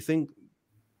arm. Do you think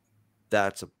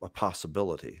that's a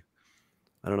possibility?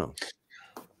 I don't know.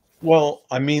 Well,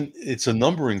 I mean, it's a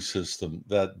numbering system.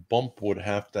 That bump would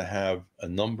have to have a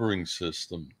numbering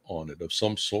system on it of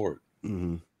some sort,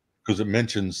 because it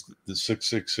mentions the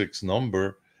 666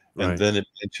 number, and then it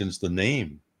mentions the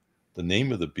name. The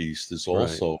name of the beast is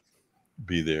also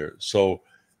be there. So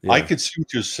I could see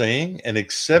what you're saying, and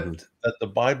except that the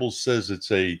Bible says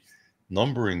it's a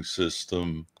numbering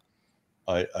system,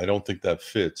 I don't think that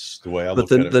fits the way I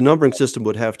look at it. But the numbering system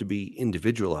would have to be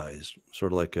individualized,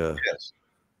 sort of like a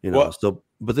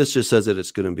but this just says that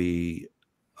it's going to be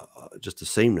just the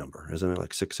same number, isn't it?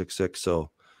 Like 666. So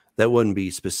that wouldn't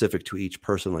be specific to each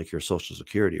person, like your Social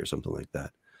Security or something like that.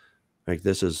 Like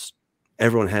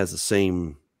everyone has the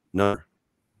same number.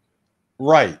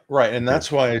 Right. And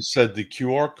that's why I said the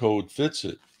QR code fits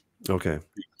it. Okay.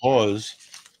 Because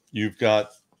you've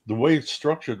got the way it's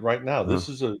structured right now, Yeah. this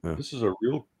is a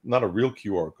real, not a real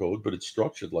QR code, but it's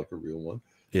structured like a real one.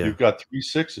 Yeah. You've got 3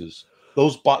 6s.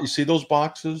 You see those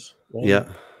boxes? Yeah.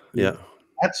 Yeah.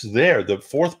 That's there. The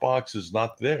 4th box is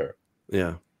not there.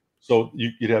 Yeah. So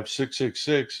you'd have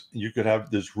 666. You could have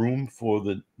this room for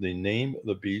the name of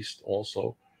the beast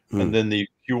also, and then the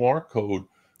QR code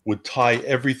would tie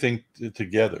everything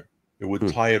together. It would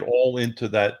tie it all into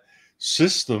that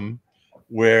system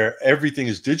where everything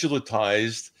is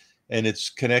digitalized and it's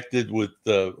connected with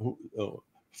 5G,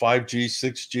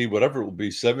 6G, whatever it will be,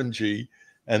 7G,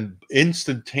 and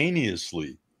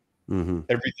instantaneously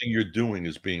everything you're doing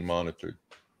is being monitored.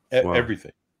 Wow.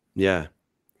 Everything. Yeah.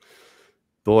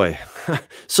 Boy.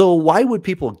 So why would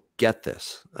people get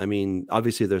this? I mean,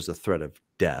 obviously there's a threat of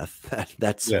death.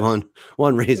 That's Yes.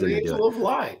 one reason He's to an do angel it. of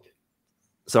light.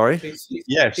 Sorry?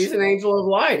 Yes. He's an angel of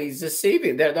light. He's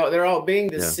deceiving. They're all being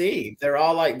deceived. They're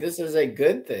all like, this is a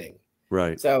good thing.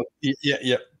 Right. So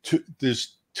yeah.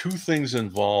 There's 2 things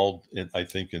involved I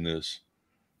think in this.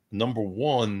 Number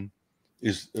one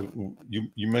is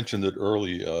you mentioned it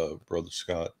early, Brother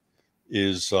Scott,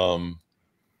 is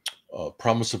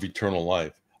promise of eternal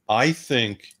life. I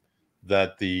think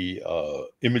that the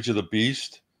image of the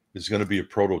beast is going to be a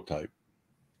prototype,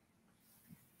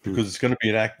 because it's going to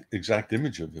be an exact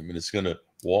image of him, and it's going to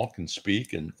walk and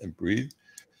speak and breathe.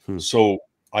 So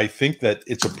I think that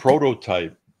it's a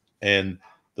prototype, and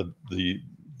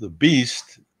the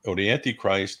beast, or the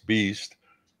Antichrist beast,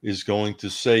 is going to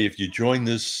say, if you join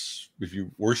this, if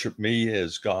you worship me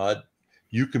as God,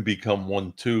 you can become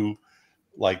one too.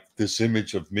 Like this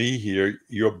image of me here,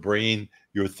 your brain,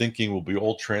 your thinking will be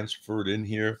all transferred in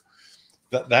here.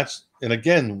 That's, and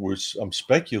again, I'm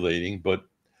speculating, but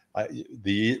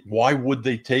why would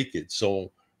they take it?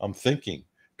 So I'm thinking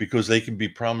because they can be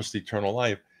promised eternal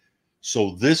life.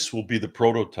 So this will be the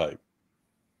prototype.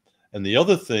 And the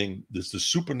other thing is the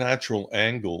supernatural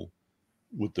angle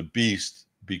with the beast,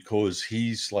 because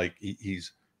he's like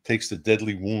he's takes the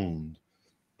deadly wound,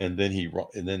 and then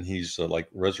he's like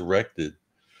resurrected,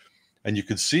 and you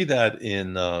can see that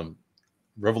in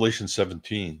Revelation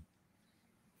 17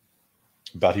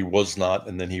 about he was not,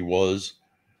 and then he was.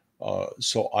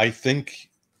 So I think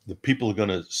the people are going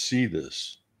to see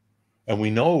this, and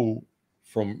we know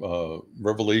from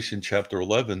Revelation chapter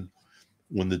 11,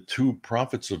 when the 2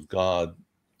 prophets of God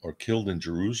are killed in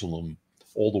Jerusalem,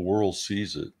 all the world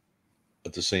sees it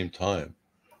at the same time.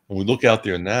 And we look out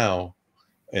there now,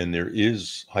 and there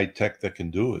is high tech that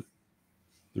can do it.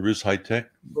 There is high tech,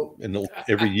 and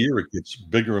every year it gets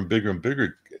bigger and bigger and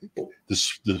bigger. The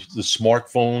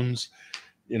smartphones,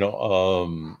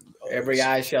 every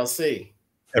eye shall see.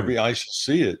 Every eye shall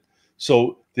see it.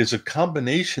 So there's a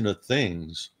combination of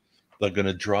things that are going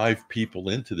to drive people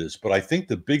into this. But I think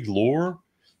the big lure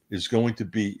is going to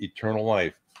be eternal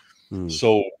life.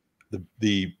 So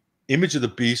the image of the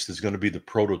beast is going to be the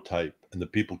prototype, and the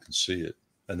people can see it.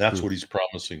 And that's what he's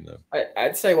promising them.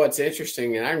 I'd say what's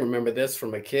interesting, and I remember this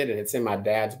from a kid, and it's in my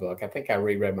dad's book. I think I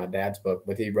reread my dad's book,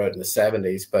 but he wrote in the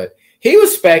 70s. But he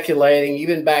was speculating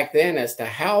even back then as to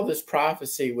how this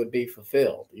prophecy would be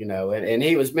fulfilled, and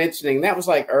he was mentioning that was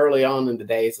like early on in the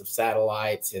days of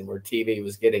satellites and where TV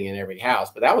was getting in every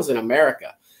house. But that was in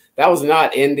America. That was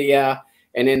not India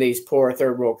and in these poor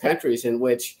third world countries in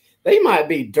which they might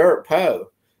be dirt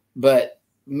po, but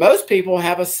most people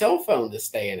have a cell phone this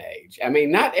day and age. I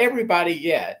mean, not everybody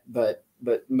yet, but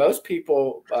most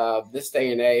people this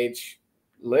day and age,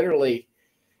 literally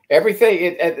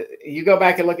everything. You go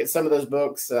back and look at some of those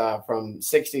books from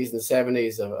 60s and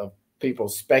 70s of people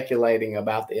speculating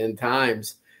about the end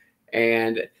times,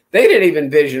 and they didn't even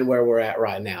envision where we're at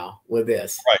right now with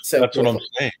this. Right. So that's what I'm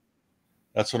saying.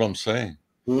 That's what I'm saying.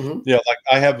 Yeah, like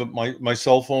I have my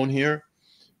cell phone here.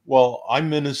 Well, I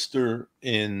minister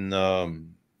in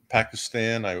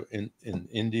Pakistan, in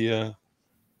India,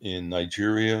 in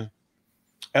Nigeria.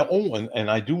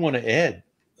 And I do want to add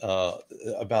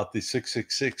about the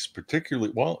 666,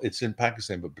 particularly, well, it's in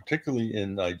Pakistan, but particularly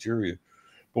in Nigeria.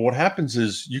 But what happens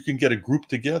is you can get a group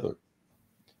together.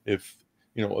 If,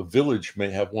 a village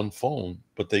may have one phone,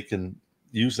 but they can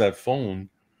use that phone,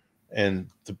 and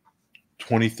the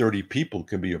 20, 30 people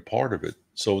can be a part of it.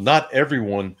 So not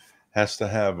everyone has to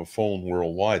have a phone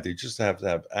worldwide. They just have to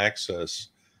have access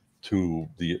to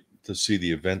see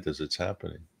the event as it's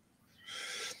happening.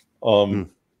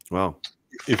 Wow.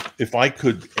 If I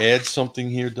could add something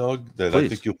here, Doug, that Please. I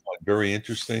think you'll find very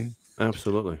interesting.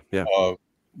 Absolutely. Yeah.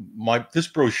 This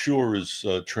brochure is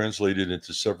translated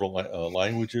into several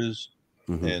languages,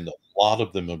 and a lot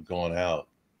of them have gone out.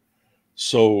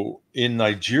 So in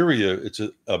Nigeria,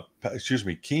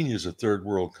 Kenya is a third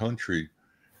world country.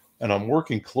 and I'm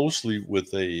working closely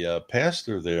with a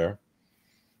pastor there.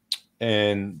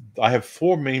 And I have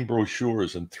 4 main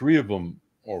brochures, and 3 of them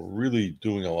are really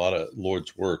doing a lot of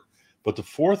Lord's work. But the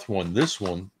 4th one, this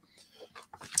one,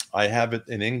 I have it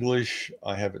in English,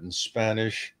 I have it in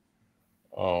Spanish,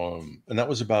 and that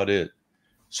was about it.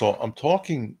 So I'm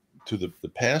talking to the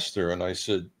pastor, and I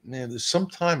said, man, there's some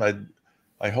time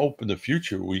I hope in the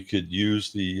future we could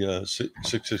use the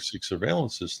 666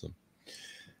 surveillance system.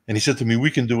 And he said to me, we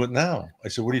can do it now. I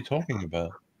said, what are you talking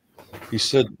about? He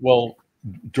said, well,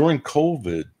 during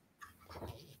COVID,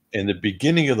 in the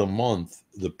beginning of the month,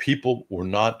 the people were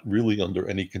not really under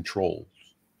any controls.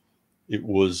 It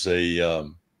was a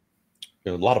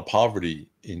lot of poverty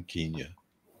in Kenya,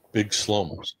 big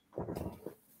slums.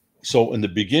 So in the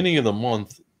beginning of the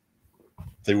month,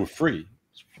 they were free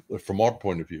from our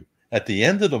point of view. At the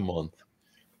end of the month,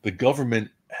 the government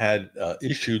had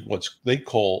issued what they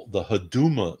call the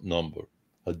Huduma number.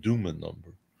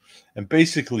 And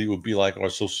basically it would be like our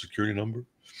Social Security number.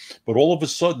 But all of a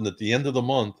sudden, at the end of the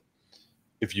month,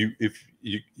 if you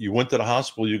went to the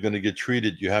hospital, you're going to get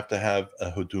treated, you have to have a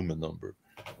Huduma number.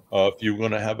 If you're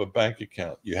going to have a bank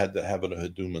account, you had to have a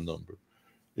Huduma number.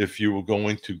 If you were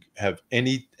going to have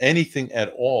anything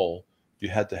at all, you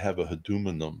had to have a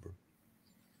Huduma number.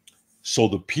 So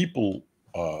the people,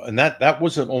 and that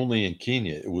wasn't only in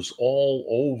Kenya, it was all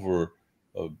over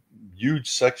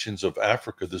huge sections of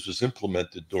Africa. This was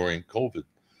implemented during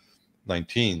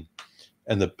COVID-19.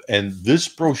 And this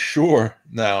brochure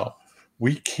now,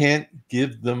 we can't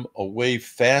give them away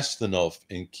fast enough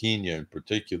in Kenya in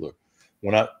particular.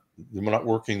 We're not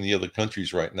working in the other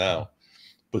countries right now.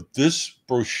 But this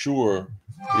brochure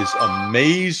is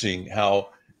amazing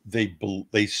how they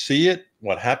see it,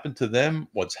 what happened to them,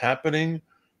 what's happening.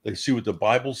 They see what the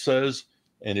Bible says,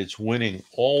 and it's winning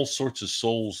all sorts of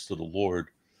souls to the Lord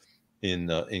in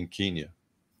Kenya.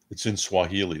 It's in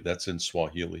Swahili. That's in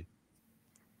Swahili.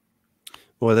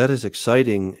 Boy, that is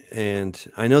exciting. And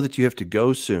I know that you have to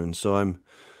go soon. So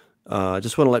I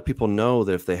just want to let people know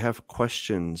that if they have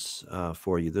questions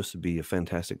for you, this would be a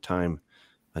fantastic time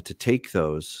to take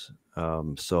those.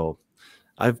 So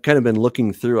I've kind of been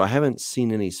looking through. I haven't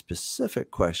seen any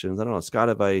specific questions. I don't know, Scott,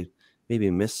 have I maybe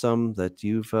missed some that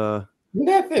you've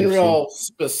nothing real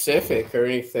specific or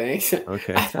anything.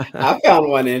 Okay. I found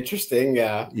one interesting.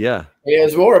 Yeah. It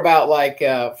was more about like,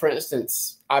 for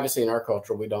instance, obviously in our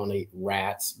culture, we don't eat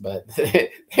rats, but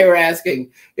they were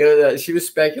asking, she was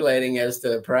speculating as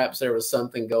to perhaps there was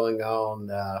something going on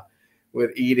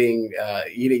with eating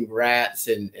rats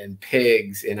and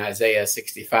pigs in Isaiah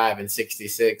 65 and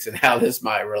 66 and how this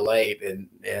might relate.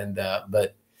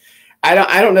 But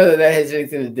I don't know that has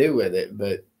anything to do with it,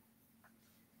 but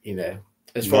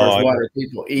as far as what are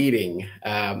people eating,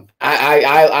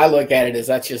 I look at it as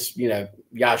that's just,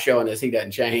 Yah showing us he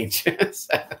doesn't change.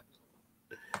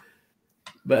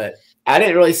 But I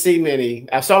didn't really see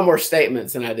many. I saw more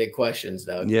statements than I did questions,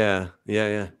 though. Yeah.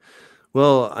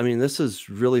 Well, I mean, this is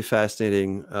really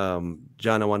fascinating.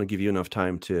 John, I want to give you enough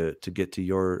time to get to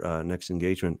your next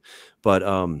engagement. But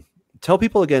tell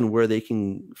people again where they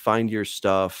can find your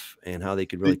stuff and how they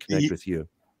could really connect with you.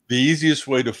 The easiest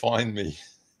way to find me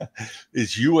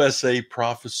is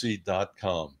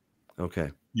usaprophecy.com. Okay.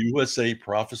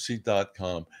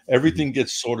 usaprophecy.com. Everything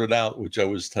gets sorted out, which I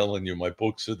was telling you. My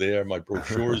books are there. My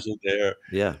brochures are there.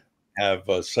 Yeah. Have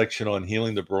a section on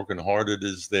healing the brokenhearted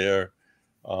is there.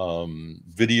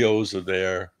 Videos are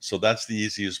there. So that's the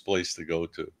easiest place to go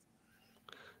to.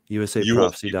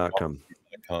 usaprophecy.com.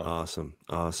 Awesome.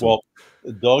 Well,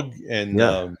 Doug, and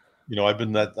I've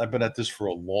been at this for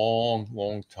a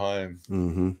long time.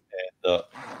 Mm-hmm. And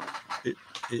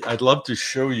I'd love to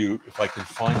show you if I can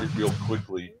find it real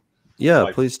quickly. Yeah,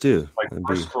 please do. My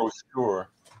first brochure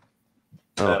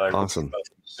that I wrote about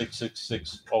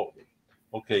 666. Oh,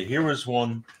 okay. Here was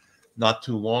one not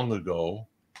too long ago,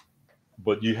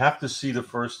 but you have to see the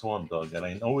first one, Doug. And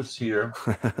I know it's here.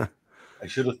 I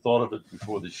should have thought of it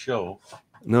before the show.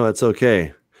 No, it's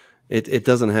okay. It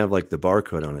doesn't have like the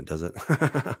barcode on it, does it?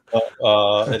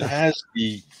 It has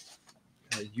the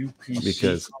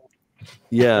UPC.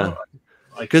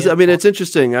 Because I mean, it's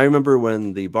interesting. I remember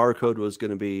when the barcode was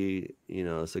going to be,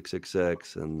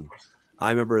 666, and I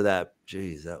remember that.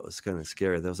 Geez, that was kind of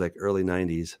scary. That was like early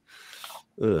 90s,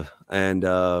 and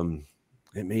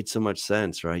it made so much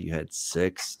sense, right? You had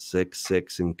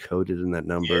 666 encoded in that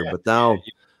number, but now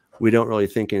we don't really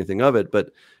think anything of it.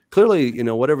 But clearly,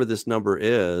 whatever this number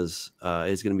is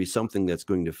going to be something that's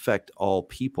going to affect all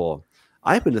people.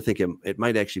 I happen to think it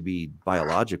might actually be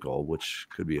biological, which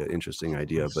could be an interesting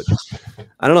idea, but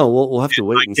I don't know. We'll have to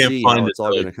wait and see how it's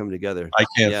all going to come together. I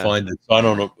can't find it. So I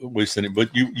don't know waste any, but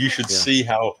you should see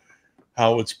how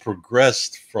how it's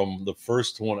progressed from the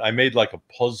first one. I made like a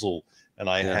puzzle, and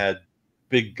I had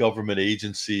big government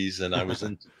agencies, and I was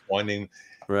intertwining.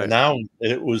 Right. And now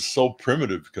it was so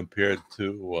primitive compared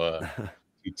to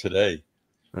today.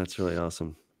 That's really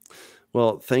awesome.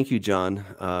 Well, thank you, John.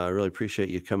 I really appreciate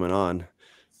you coming on.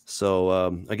 So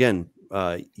again,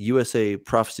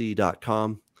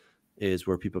 usaprophecy.com is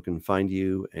where people can find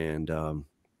you. And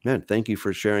man, thank you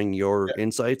for sharing your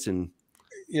insights. And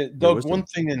Doug, one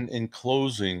thing in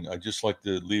closing, I'd just like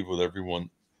to leave with everyone.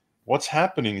 What's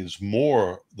happening is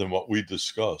more than what we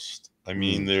discussed. I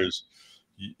mean, there's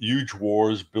huge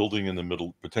wars building in the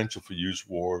middle, potential for huge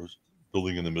wars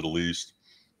building in the Middle East.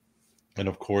 And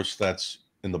of course, that's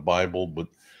in the Bible, but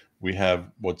we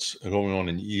have what's going on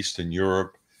in Eastern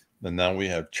Europe. And now we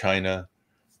have China.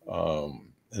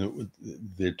 And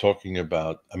they're talking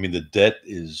about, I mean, the debt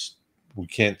is, we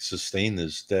can't sustain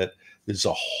this debt. There's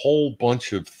a whole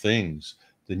bunch of things.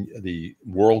 The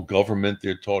world government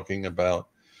they're talking about.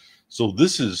 So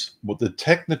this is what the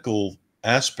technical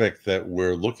aspect that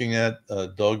we're looking at,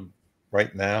 Doug,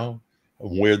 right now,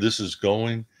 and where this is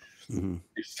going.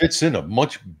 It fits in a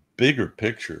much bigger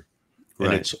picture,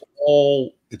 and it's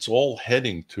all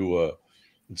heading to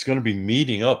it's going to be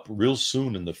meeting up real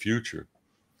soon in the future.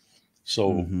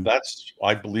 So that's,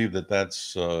 I believe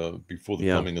that's before the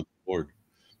coming of the Lord.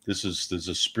 There's a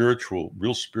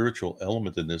real spiritual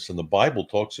element in this, and the Bible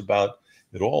talks about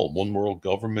it all. One world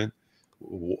government,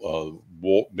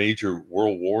 major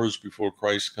world wars before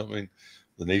Christ's coming,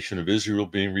 the nation of Israel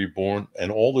being reborn,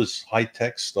 and all this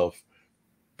high-tech stuff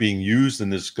being used in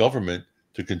this government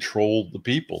to control the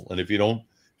people. And if you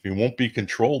won't be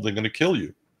controlled, they're going to kill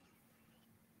you.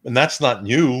 And that's not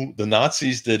new. The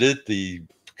Nazis did it. The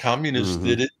communists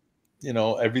did it. You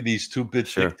know, these two-bit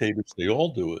dictators, they all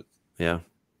do it. Yeah,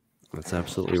 that's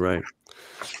absolutely right.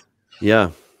 Yeah.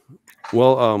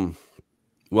 Well,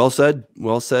 well said.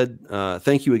 Well said.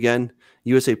 Thank you again.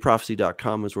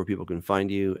 usaprophecy.com is where people can find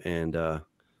you. And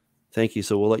thank you.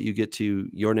 So we'll let you get to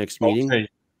your next meeting. Okay.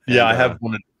 Yeah, I have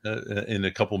one in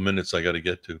a couple minutes I got to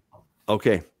get to.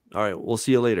 Okay. All right. We'll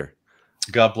see you later.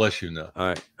 God bless you now. All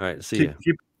right. All right. See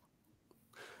you.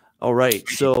 All right.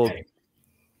 So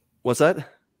what's that?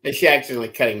 She accidentally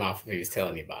cut him off when he was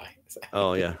telling you bye. So.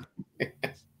 Oh, yeah.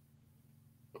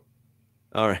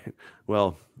 All right.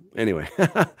 Well, anyway,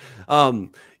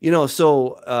 you know,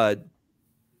 so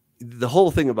the whole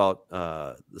thing about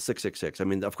the 666, I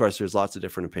mean, of course, there's lots of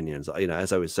different opinions. You know,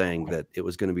 as I was saying, that it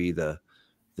was going to be the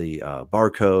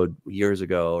barcode years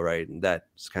ago, right? And that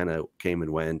kind of came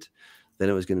and went. Then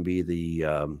it was going to be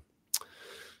the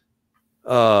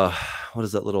what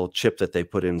is that little chip that they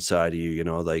put inside you? You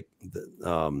know, like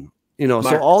you know,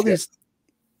 so all these,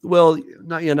 well,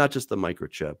 not just the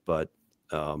microchip, but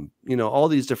you know, all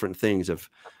these different things have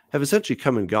essentially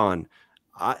come and gone.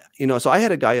 You know, so I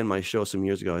had a guy on my show some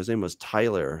years ago. His name was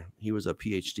Tyler. He was a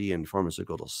PhD in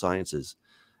pharmaceutical sciences.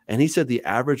 And he said the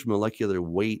average molecular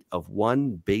weight of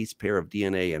one base pair of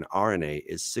DNA and RNA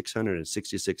is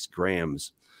 666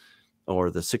 grams,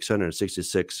 or the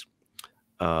 666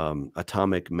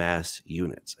 atomic mass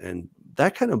units. And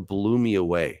that kind of blew me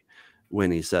away when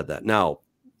he said that. Now,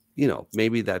 you know,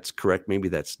 maybe that's correct, maybe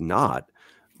that's not.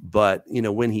 But, you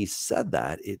know, when he said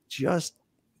that, it just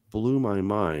blew my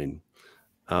mind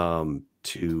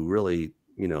to really,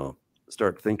 you know,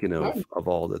 start thinking of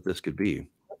all that this could be.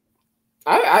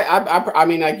 I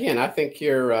mean, again, I think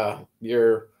your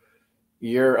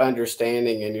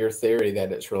understanding and your theory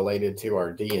that it's related to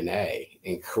our DNA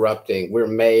and corrupting. We're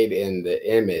made in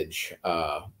the image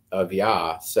of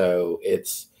Yah, so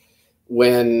it's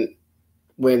when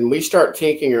we start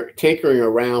tinkering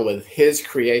around with His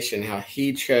creation, how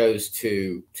He chose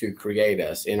to create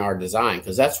us in our design,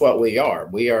 because that's what we are.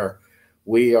 We are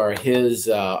His.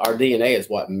 Our DNA is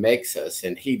what makes us,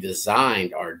 and He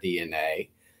designed our DNA.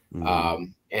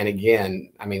 And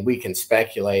again, I mean, we can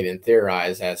speculate and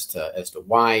theorize as to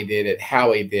why He did it,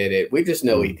 how He did it. We just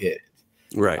know He did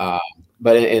it, right?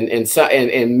 But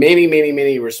in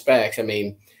many respects, I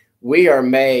mean, we are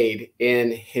made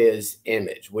in His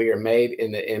image. We are made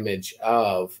in the image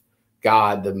of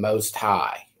God, the Most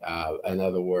High. In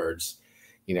other words,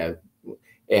 you know,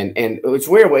 and it's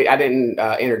weird. I didn't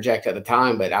interject at the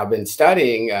time, but I've been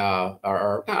studying,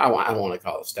 or I don't want to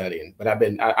call it studying, but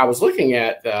I was looking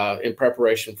at in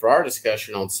preparation for our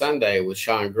discussion on Sunday with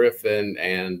Sean Griffin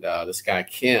and this guy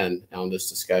Ken on this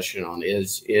discussion on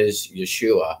is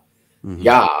Yeshua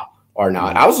Yah or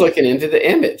not. I was looking into the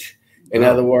image. In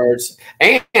other words,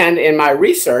 and in my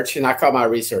research, and I call my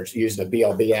research using a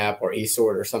BLB app or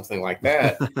eSword or something like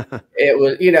that, it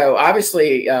was, you know,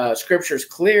 obviously Scripture's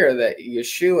clear that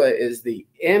Yeshua is the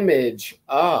image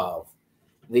of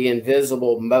the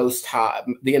invisible most high,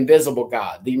 the invisible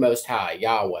God, the most high,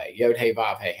 Yahweh, Yod He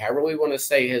Vav He, however we want to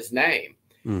say his name.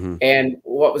 And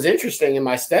what was interesting in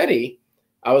my study,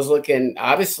 I was looking,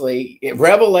 obviously,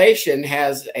 Revelation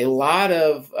has a lot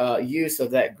of use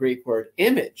of that Greek word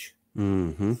image.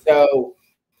 So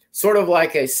sort of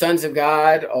like a sons of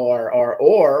God,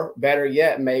 or better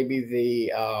yet, maybe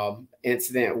the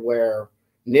incident where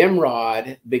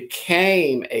Nimrod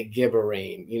became a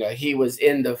Gibberim. You know, he was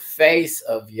in the face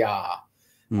of Yah.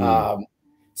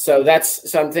 So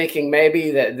I'm thinking maybe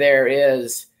that there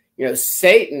is, you know,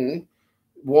 Satan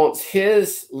wants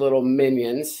his little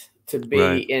minions to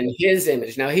be in his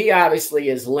image. Now, he obviously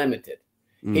is limited.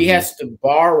 He has to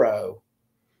borrow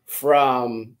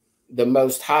from the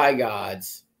Most High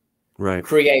God's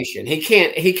creation. He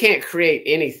can't create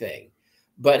anything,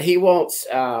 but he wants,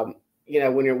 you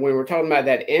know, when we're talking about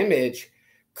that image,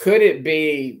 could it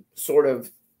be sort of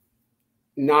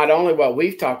not only what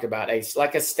we've talked about,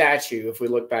 like a statue? If we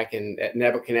look back at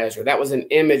Nebuchadnezzar, that was an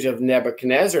image of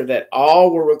Nebuchadnezzar that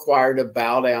all were required to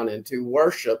bow down into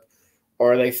worship,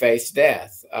 or they face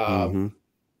death.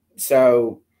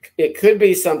 So it could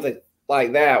be something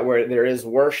like that, where there is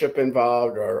worship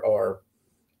involved, or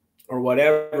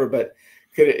whatever. But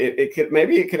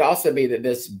maybe it could also be that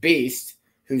this beast,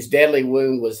 whose deadly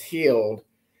wound was healed,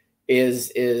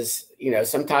 is you know,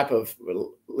 some type of,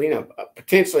 you know,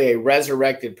 potentially a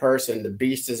resurrected person. The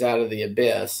beast is out of the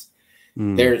abyss.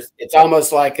 It's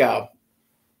almost like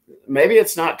maybe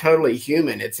it's not totally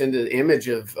human. It's in the image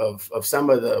of some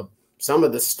of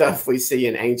the stuff we see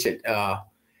in ancient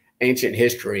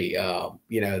history.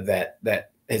 You know,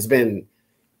 that has been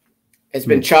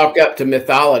chalked up to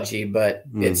mythology, but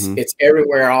it's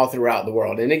everywhere, all throughout the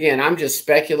world. And again, I'm just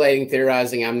speculating,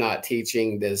 theorizing. I'm not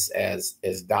teaching this as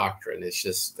doctrine. It's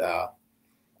just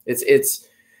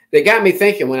they got me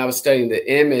thinking when I was studying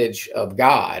the image of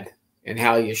God and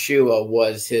how Yeshua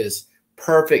was his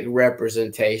perfect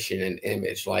representation and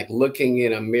image. Like looking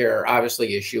in a mirror. Obviously,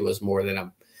 Yeshua is more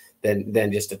than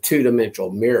just a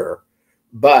two-dimensional mirror,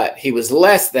 but he was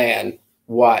less than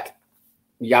what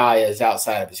Yah is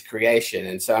outside of his creation.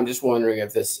 And so I'm just wondering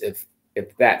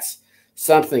if that's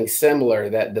something similar,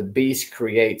 that the beast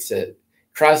creates it,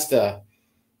 tries to,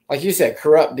 like you said,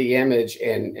 corrupt the image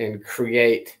and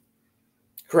create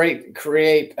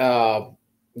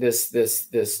this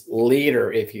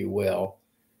leader, if you will,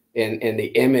 in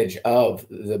the image of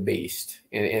the beast.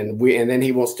 And then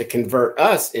he wants to convert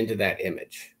us into that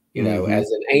image, you know, as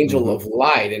an angel of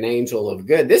light, an angel of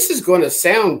good. This is going to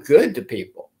sound good to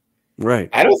people. Right.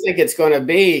 I don't think it's going to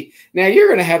be. Now, you're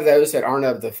going to have those that aren't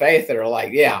of the faith that are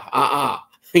like, yeah,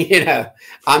 you know,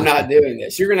 I'm not doing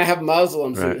this. You're going to have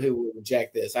Muslims who will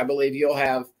reject this. I believe you'll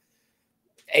have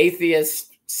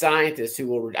atheist scientists who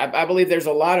will. I believe there's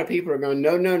a lot of people who are going,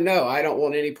 no, I don't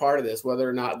want any part of this, whether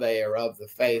or not they are of the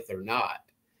faith or not.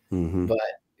 But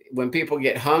when people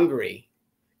get hungry,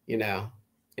 you know,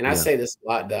 and I say this a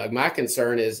lot, Doug, my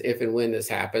concern is if and when this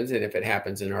happens, and if it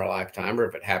happens in our lifetime, or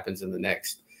if it happens in the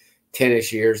next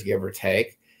 10-ish years, give or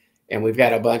take, and we've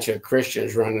got a bunch of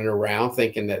Christians running around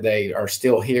thinking that they are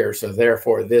still here, so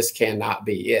therefore this cannot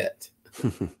be it.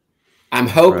 I'm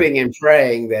hoping and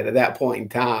praying that at that point in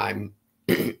time,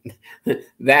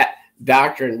 that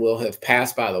doctrine will have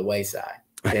passed by the wayside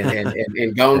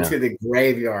and gone to the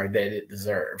graveyard that it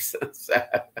deserves.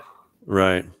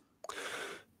 Right.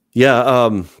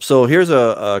 Yeah. So here's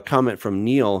a comment from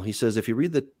Neil. He says, if you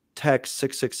read the text,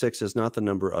 666 is not the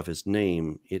number of his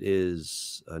name. It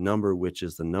is a number which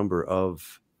is the number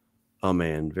of a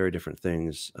man. Very different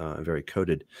things, very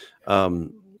coded.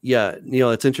 Yeah,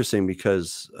 Neil, it's interesting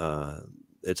because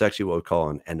it's actually what we call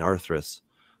an anarthrous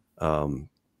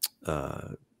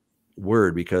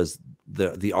word, because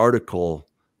the article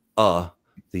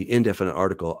the indefinite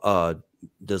article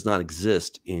does not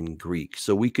exist in Greek.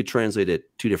 So we could translate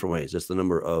it two different ways. It's the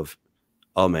number of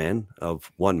a man,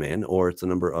 of one man, or it's the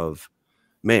number of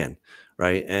man,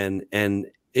 right? And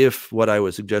if what I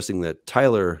was suggesting that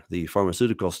Tyler, the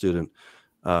pharmaceutical student,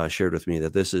 shared with me,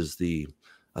 that this is the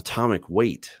atomic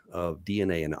weight of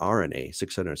DNA and RNA,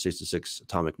 666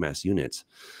 atomic mass units.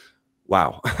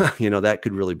 Wow, you know, that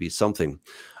could really be something.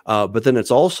 But then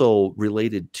it's also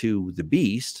related to the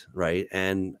beast, right?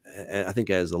 And I think,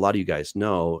 as a lot of you guys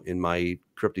know, in my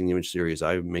Corrupting the Image series,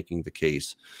 I'm making the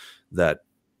case that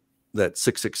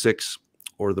 666,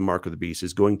 or the mark of the beast,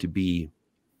 is going to be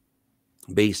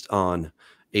based on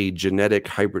a genetic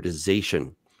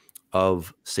hybridization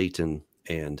of Satan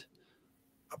and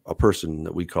a person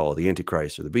that we call the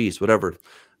Antichrist or the beast, whatever,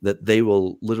 that they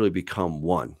will literally become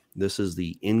one. This is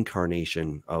the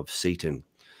incarnation of Satan.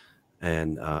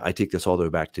 And I take this all the way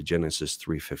back to Genesis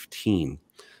 3:15,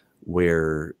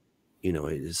 where,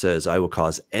 it says, I will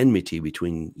cause enmity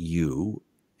between you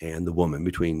and the woman,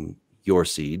 between your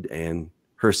seed and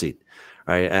her seed.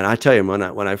 Right. And I tell you,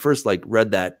 when I first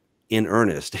read that in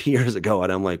earnest years ago,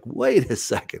 and I'm like, wait a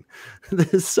second,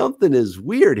 something is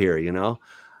weird here,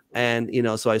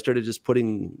 And, so I started just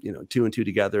putting, 2 and 2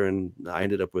 together, and I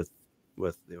ended up with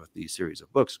these series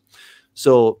of books.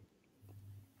 So,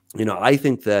 I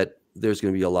think that there's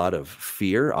going to be a lot of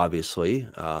fear, obviously.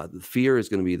 The fear is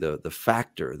going to be the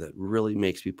factor that really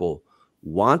makes people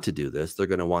want to do this. They're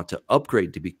going to want to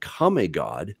upgrade to become a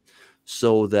god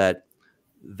so that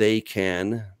they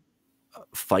can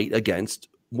fight against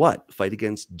what? Fight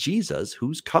against Jesus,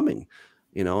 who's coming.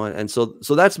 And so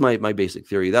that's my basic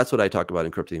theory. That's what I talk about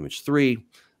in Encrypted Image 3.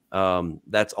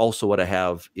 That's also what I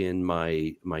have in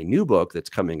my new book that's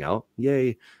coming out.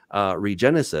 Yay.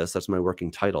 Regenesis. That's my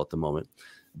working title at the moment.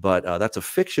 But that's a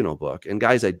fictional book. And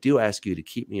guys, I do ask you to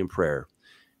keep me in prayer,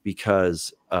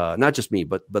 because not just me,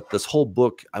 but this whole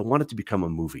book, I want it to become a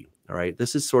movie. All right.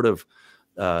 This is sort of,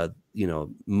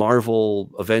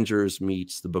 Marvel Avengers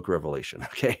meets the Book of Revelation.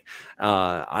 Okay.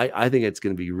 I think it's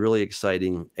going to be really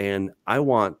exciting. And I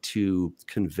want to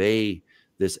convey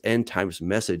this end times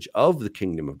message of the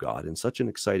kingdom of God in such an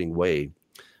exciting way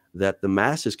that the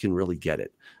masses can really get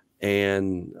it.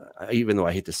 And even though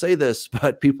I hate to say this,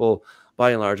 but people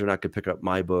by and large are not going to pick up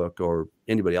my book or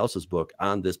anybody else's book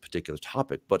on this particular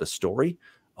topic, but a story.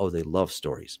 Oh, they love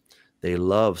stories. They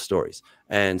love stories.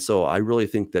 And so I really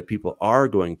think that people are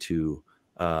going to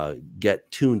get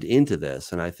tuned into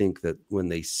this. And I think that when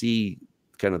they see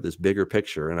kind of this bigger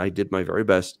picture, and I did my very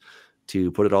best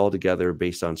to put it all together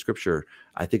based on scripture,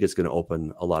 I think it's going to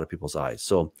open a lot of people's eyes.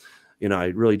 So, I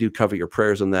really do cover your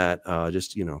prayers on that.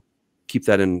 Just, keep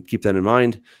that in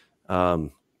mind,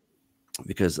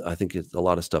 because I think a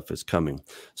lot of stuff is coming.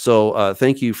 So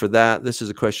thank you for that. This is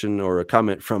a question or a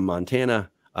comment from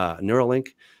Montana, Neuralink.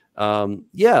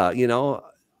 Yeah,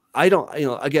 I don't,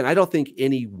 again, I don't think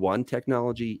any one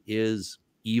technology is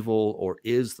evil or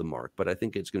is the mark, but I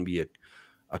think it's going to be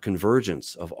a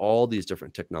convergence of all these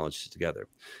different technologies together.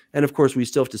 And of course, we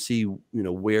still have to see,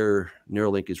 where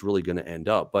Neuralink is really going to end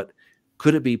up. But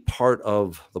could it be part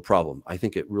of the problem? I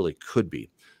think it really could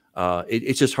be.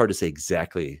 It's just hard to say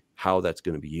exactly how that's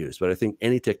going to be used. But I think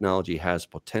any technology has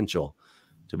potential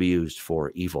to be used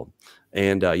for evil.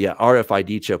 And yeah,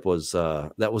 RFID chip was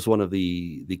that was one of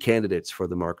the candidates for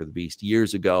the mark of the beast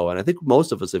years ago. And I think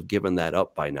most of us have given that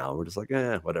up by now. We're just like,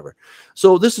 whatever.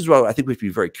 So this is why I think we have to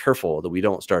be very careful that we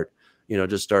don't start,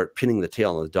 just start pinning the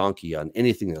tail on the donkey on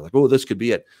anything. They're like, oh, this could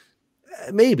be it.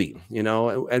 Maybe,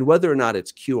 and whether or not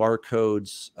it's QR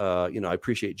codes, I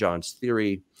appreciate John's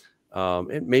theory.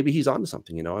 And maybe he's onto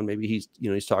something, and maybe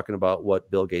he's talking about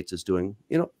what Bill Gates is doing,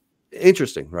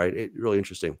 interesting, right? Really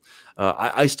interesting.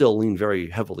 I still lean very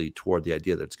heavily toward the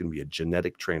idea that it's going to be a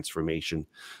genetic transformation.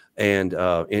 And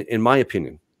in my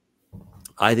opinion,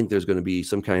 I think there's going to be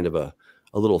some kind of a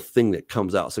little thing that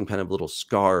comes out, some kind of little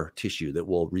scar tissue that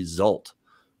will result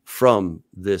from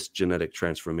this genetic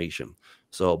transformation.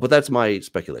 So, but that's my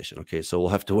speculation. Okay. So we'll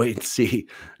have to wait and see.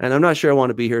 And I'm not sure I want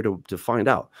to be here to find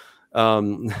out.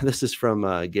 This is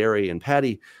from Gary and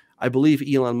Patty. I believe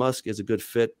Elon Musk is a good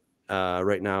fit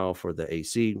right now for the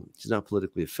AC. He's not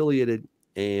politically affiliated,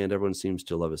 and everyone seems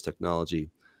to love his technology.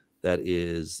 That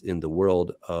is in the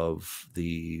world of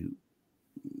the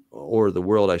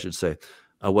world, I should say.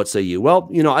 What say you? Well,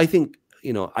 I think,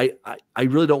 I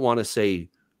really don't want to say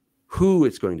who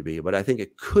it's going to be, but I think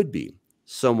it could be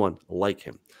someone like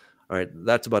him. All right.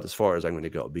 That's about as far as I'm going to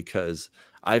go, because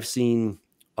I've seen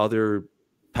other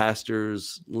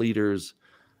pastors, leaders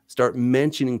start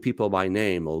mentioning people by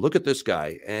name. Oh, look at this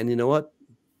guy. And you know what?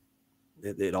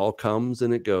 It all comes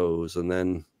and it goes, and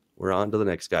then we're on to the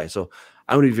next guy. So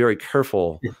I'm going to be very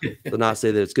careful to not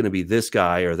say that it's going to be this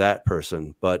guy or that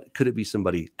person, but could it be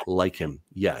somebody like him?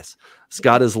 Yes.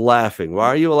 Scott is laughing. Why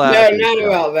are you laughing? No, not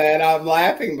about that. I'm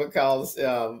laughing because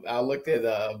I looked at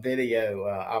a video.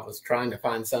 I was trying to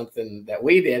find something that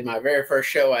we did. My very first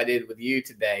show I did with you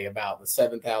today about the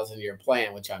 7,000-year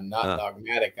plan, which I'm not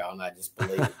dogmatic on. I just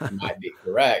believe it might be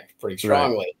correct pretty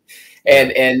strongly.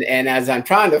 Right. And as I'm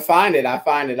trying to find it, I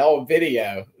find an old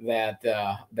video that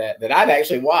I'd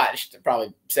actually watched probably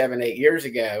 7-8 years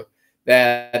ago,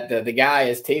 that the guy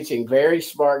is teaching, very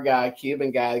smart guy,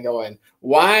 Cuban guy, going,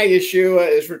 why Yeshua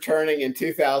is returning in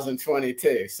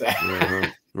 2022. So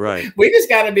right. We just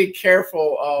got to be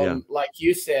careful on, like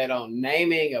you said, on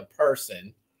naming a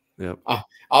person. Yep.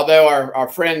 Although our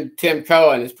friend Tim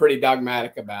Cohen is pretty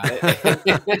dogmatic about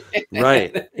it.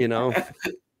 Right.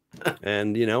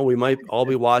 And, we might all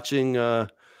be watching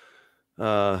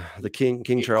the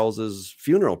King Charles's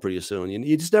funeral pretty soon.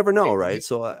 You just never know, right?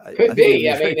 So I Could think be.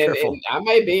 I mean, and I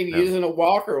may be using a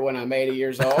walker when I'm 80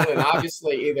 years old, and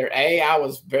obviously either A, I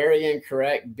was very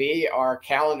incorrect, B, our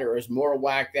calendar is more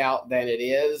whacked out than it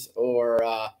is, or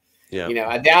you know,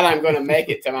 I doubt I'm going to make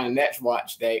it to my next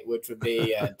watch date, which would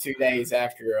be 2 days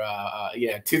after,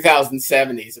 you know,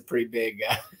 2070 is a pretty big,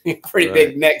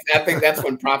 big next. I think that's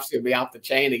when prophecy will be off the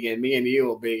chain again. Me and you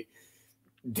will be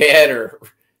dead, or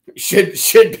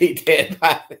should be dead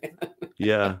by then.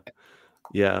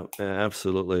 Yeah,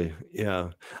 absolutely.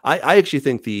 Yeah, I actually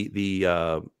think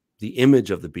the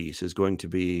image of the beast is going to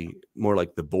be more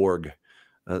like the Borg.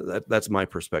 That's my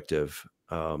perspective.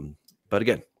 But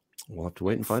again, we'll have to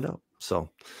wait and find out. So,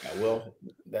 well,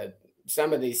 that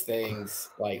some of these things,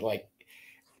 like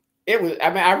it was. I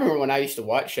mean, I remember when I used to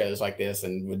watch shows like this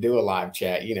and would do a live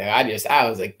chat. You know, I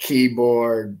was a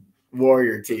keyboard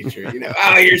warrior teacher. You know,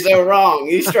 oh, you're so wrong.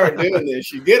 You start doing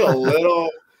this, you get a little.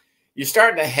 You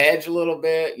start to hedge a little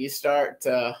bit. You start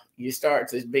to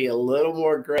be a little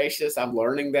more gracious. I'm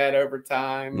learning that over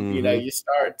time. Mm-hmm. You know, you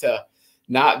start to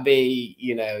not be,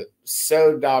 you know,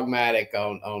 so dogmatic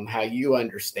on how you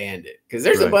understand it. Because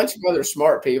there's a bunch of other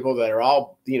smart people that are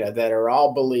all, you know, that are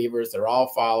all believers. They're all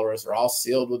followers. They're all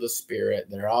sealed with the Spirit.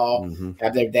 They're all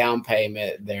have their down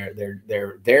payment.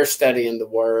 They're studying the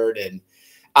Word, and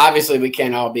obviously we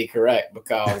can't all be correct,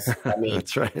 because I mean,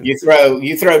 that's right. You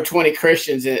throw 20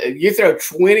 Christians, you throw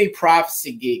 20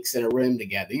 prophecy geeks in a room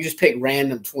together. You just pick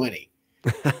random 20.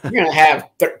 You're gonna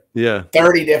have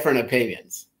 30 different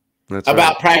opinions. That's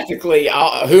about practically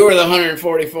all, who are the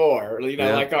 144. You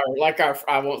know, like our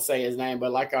I won't say his name,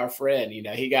 but like our friend, you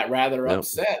know, he got rather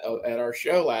upset at our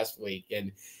show last week,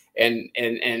 and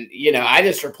you know, I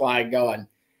just replied going,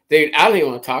 dude, I don't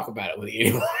even want to talk about it with you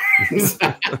anymore.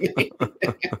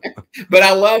 But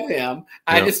I love him.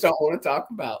 I just don't want to talk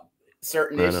about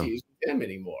certain issues with him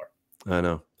anymore. I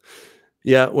know.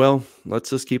 Yeah, well, let's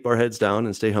just keep our heads down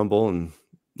and stay humble, and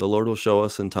the Lord will show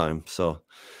us in time. So,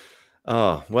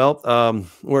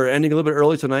 we're ending a little bit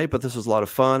early tonight, but this was a lot of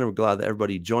fun. We're glad that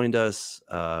everybody joined us.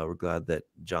 We're glad that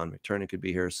John McTernan could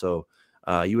be here. So,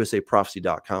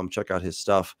 usaprophecy.com, check out his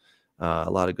stuff. A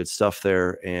lot of good stuff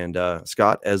there. And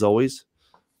Scott, as always,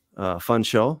 fun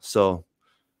show. So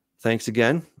thanks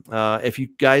again. If you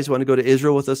guys want to go to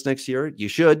Israel with us next year, you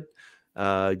should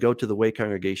go to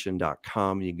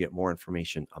thewaycongregation.com. You can get more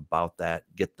information about that.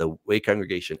 Get the Way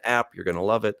Congregation app. You're going to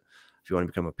love it. If you want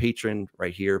to become a patron,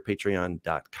 right here,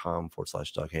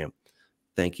 patreon.com/Doug Hamp.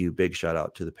 Thank you. Big shout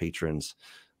out to the patrons.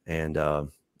 And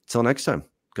until next time,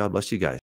 God bless you guys.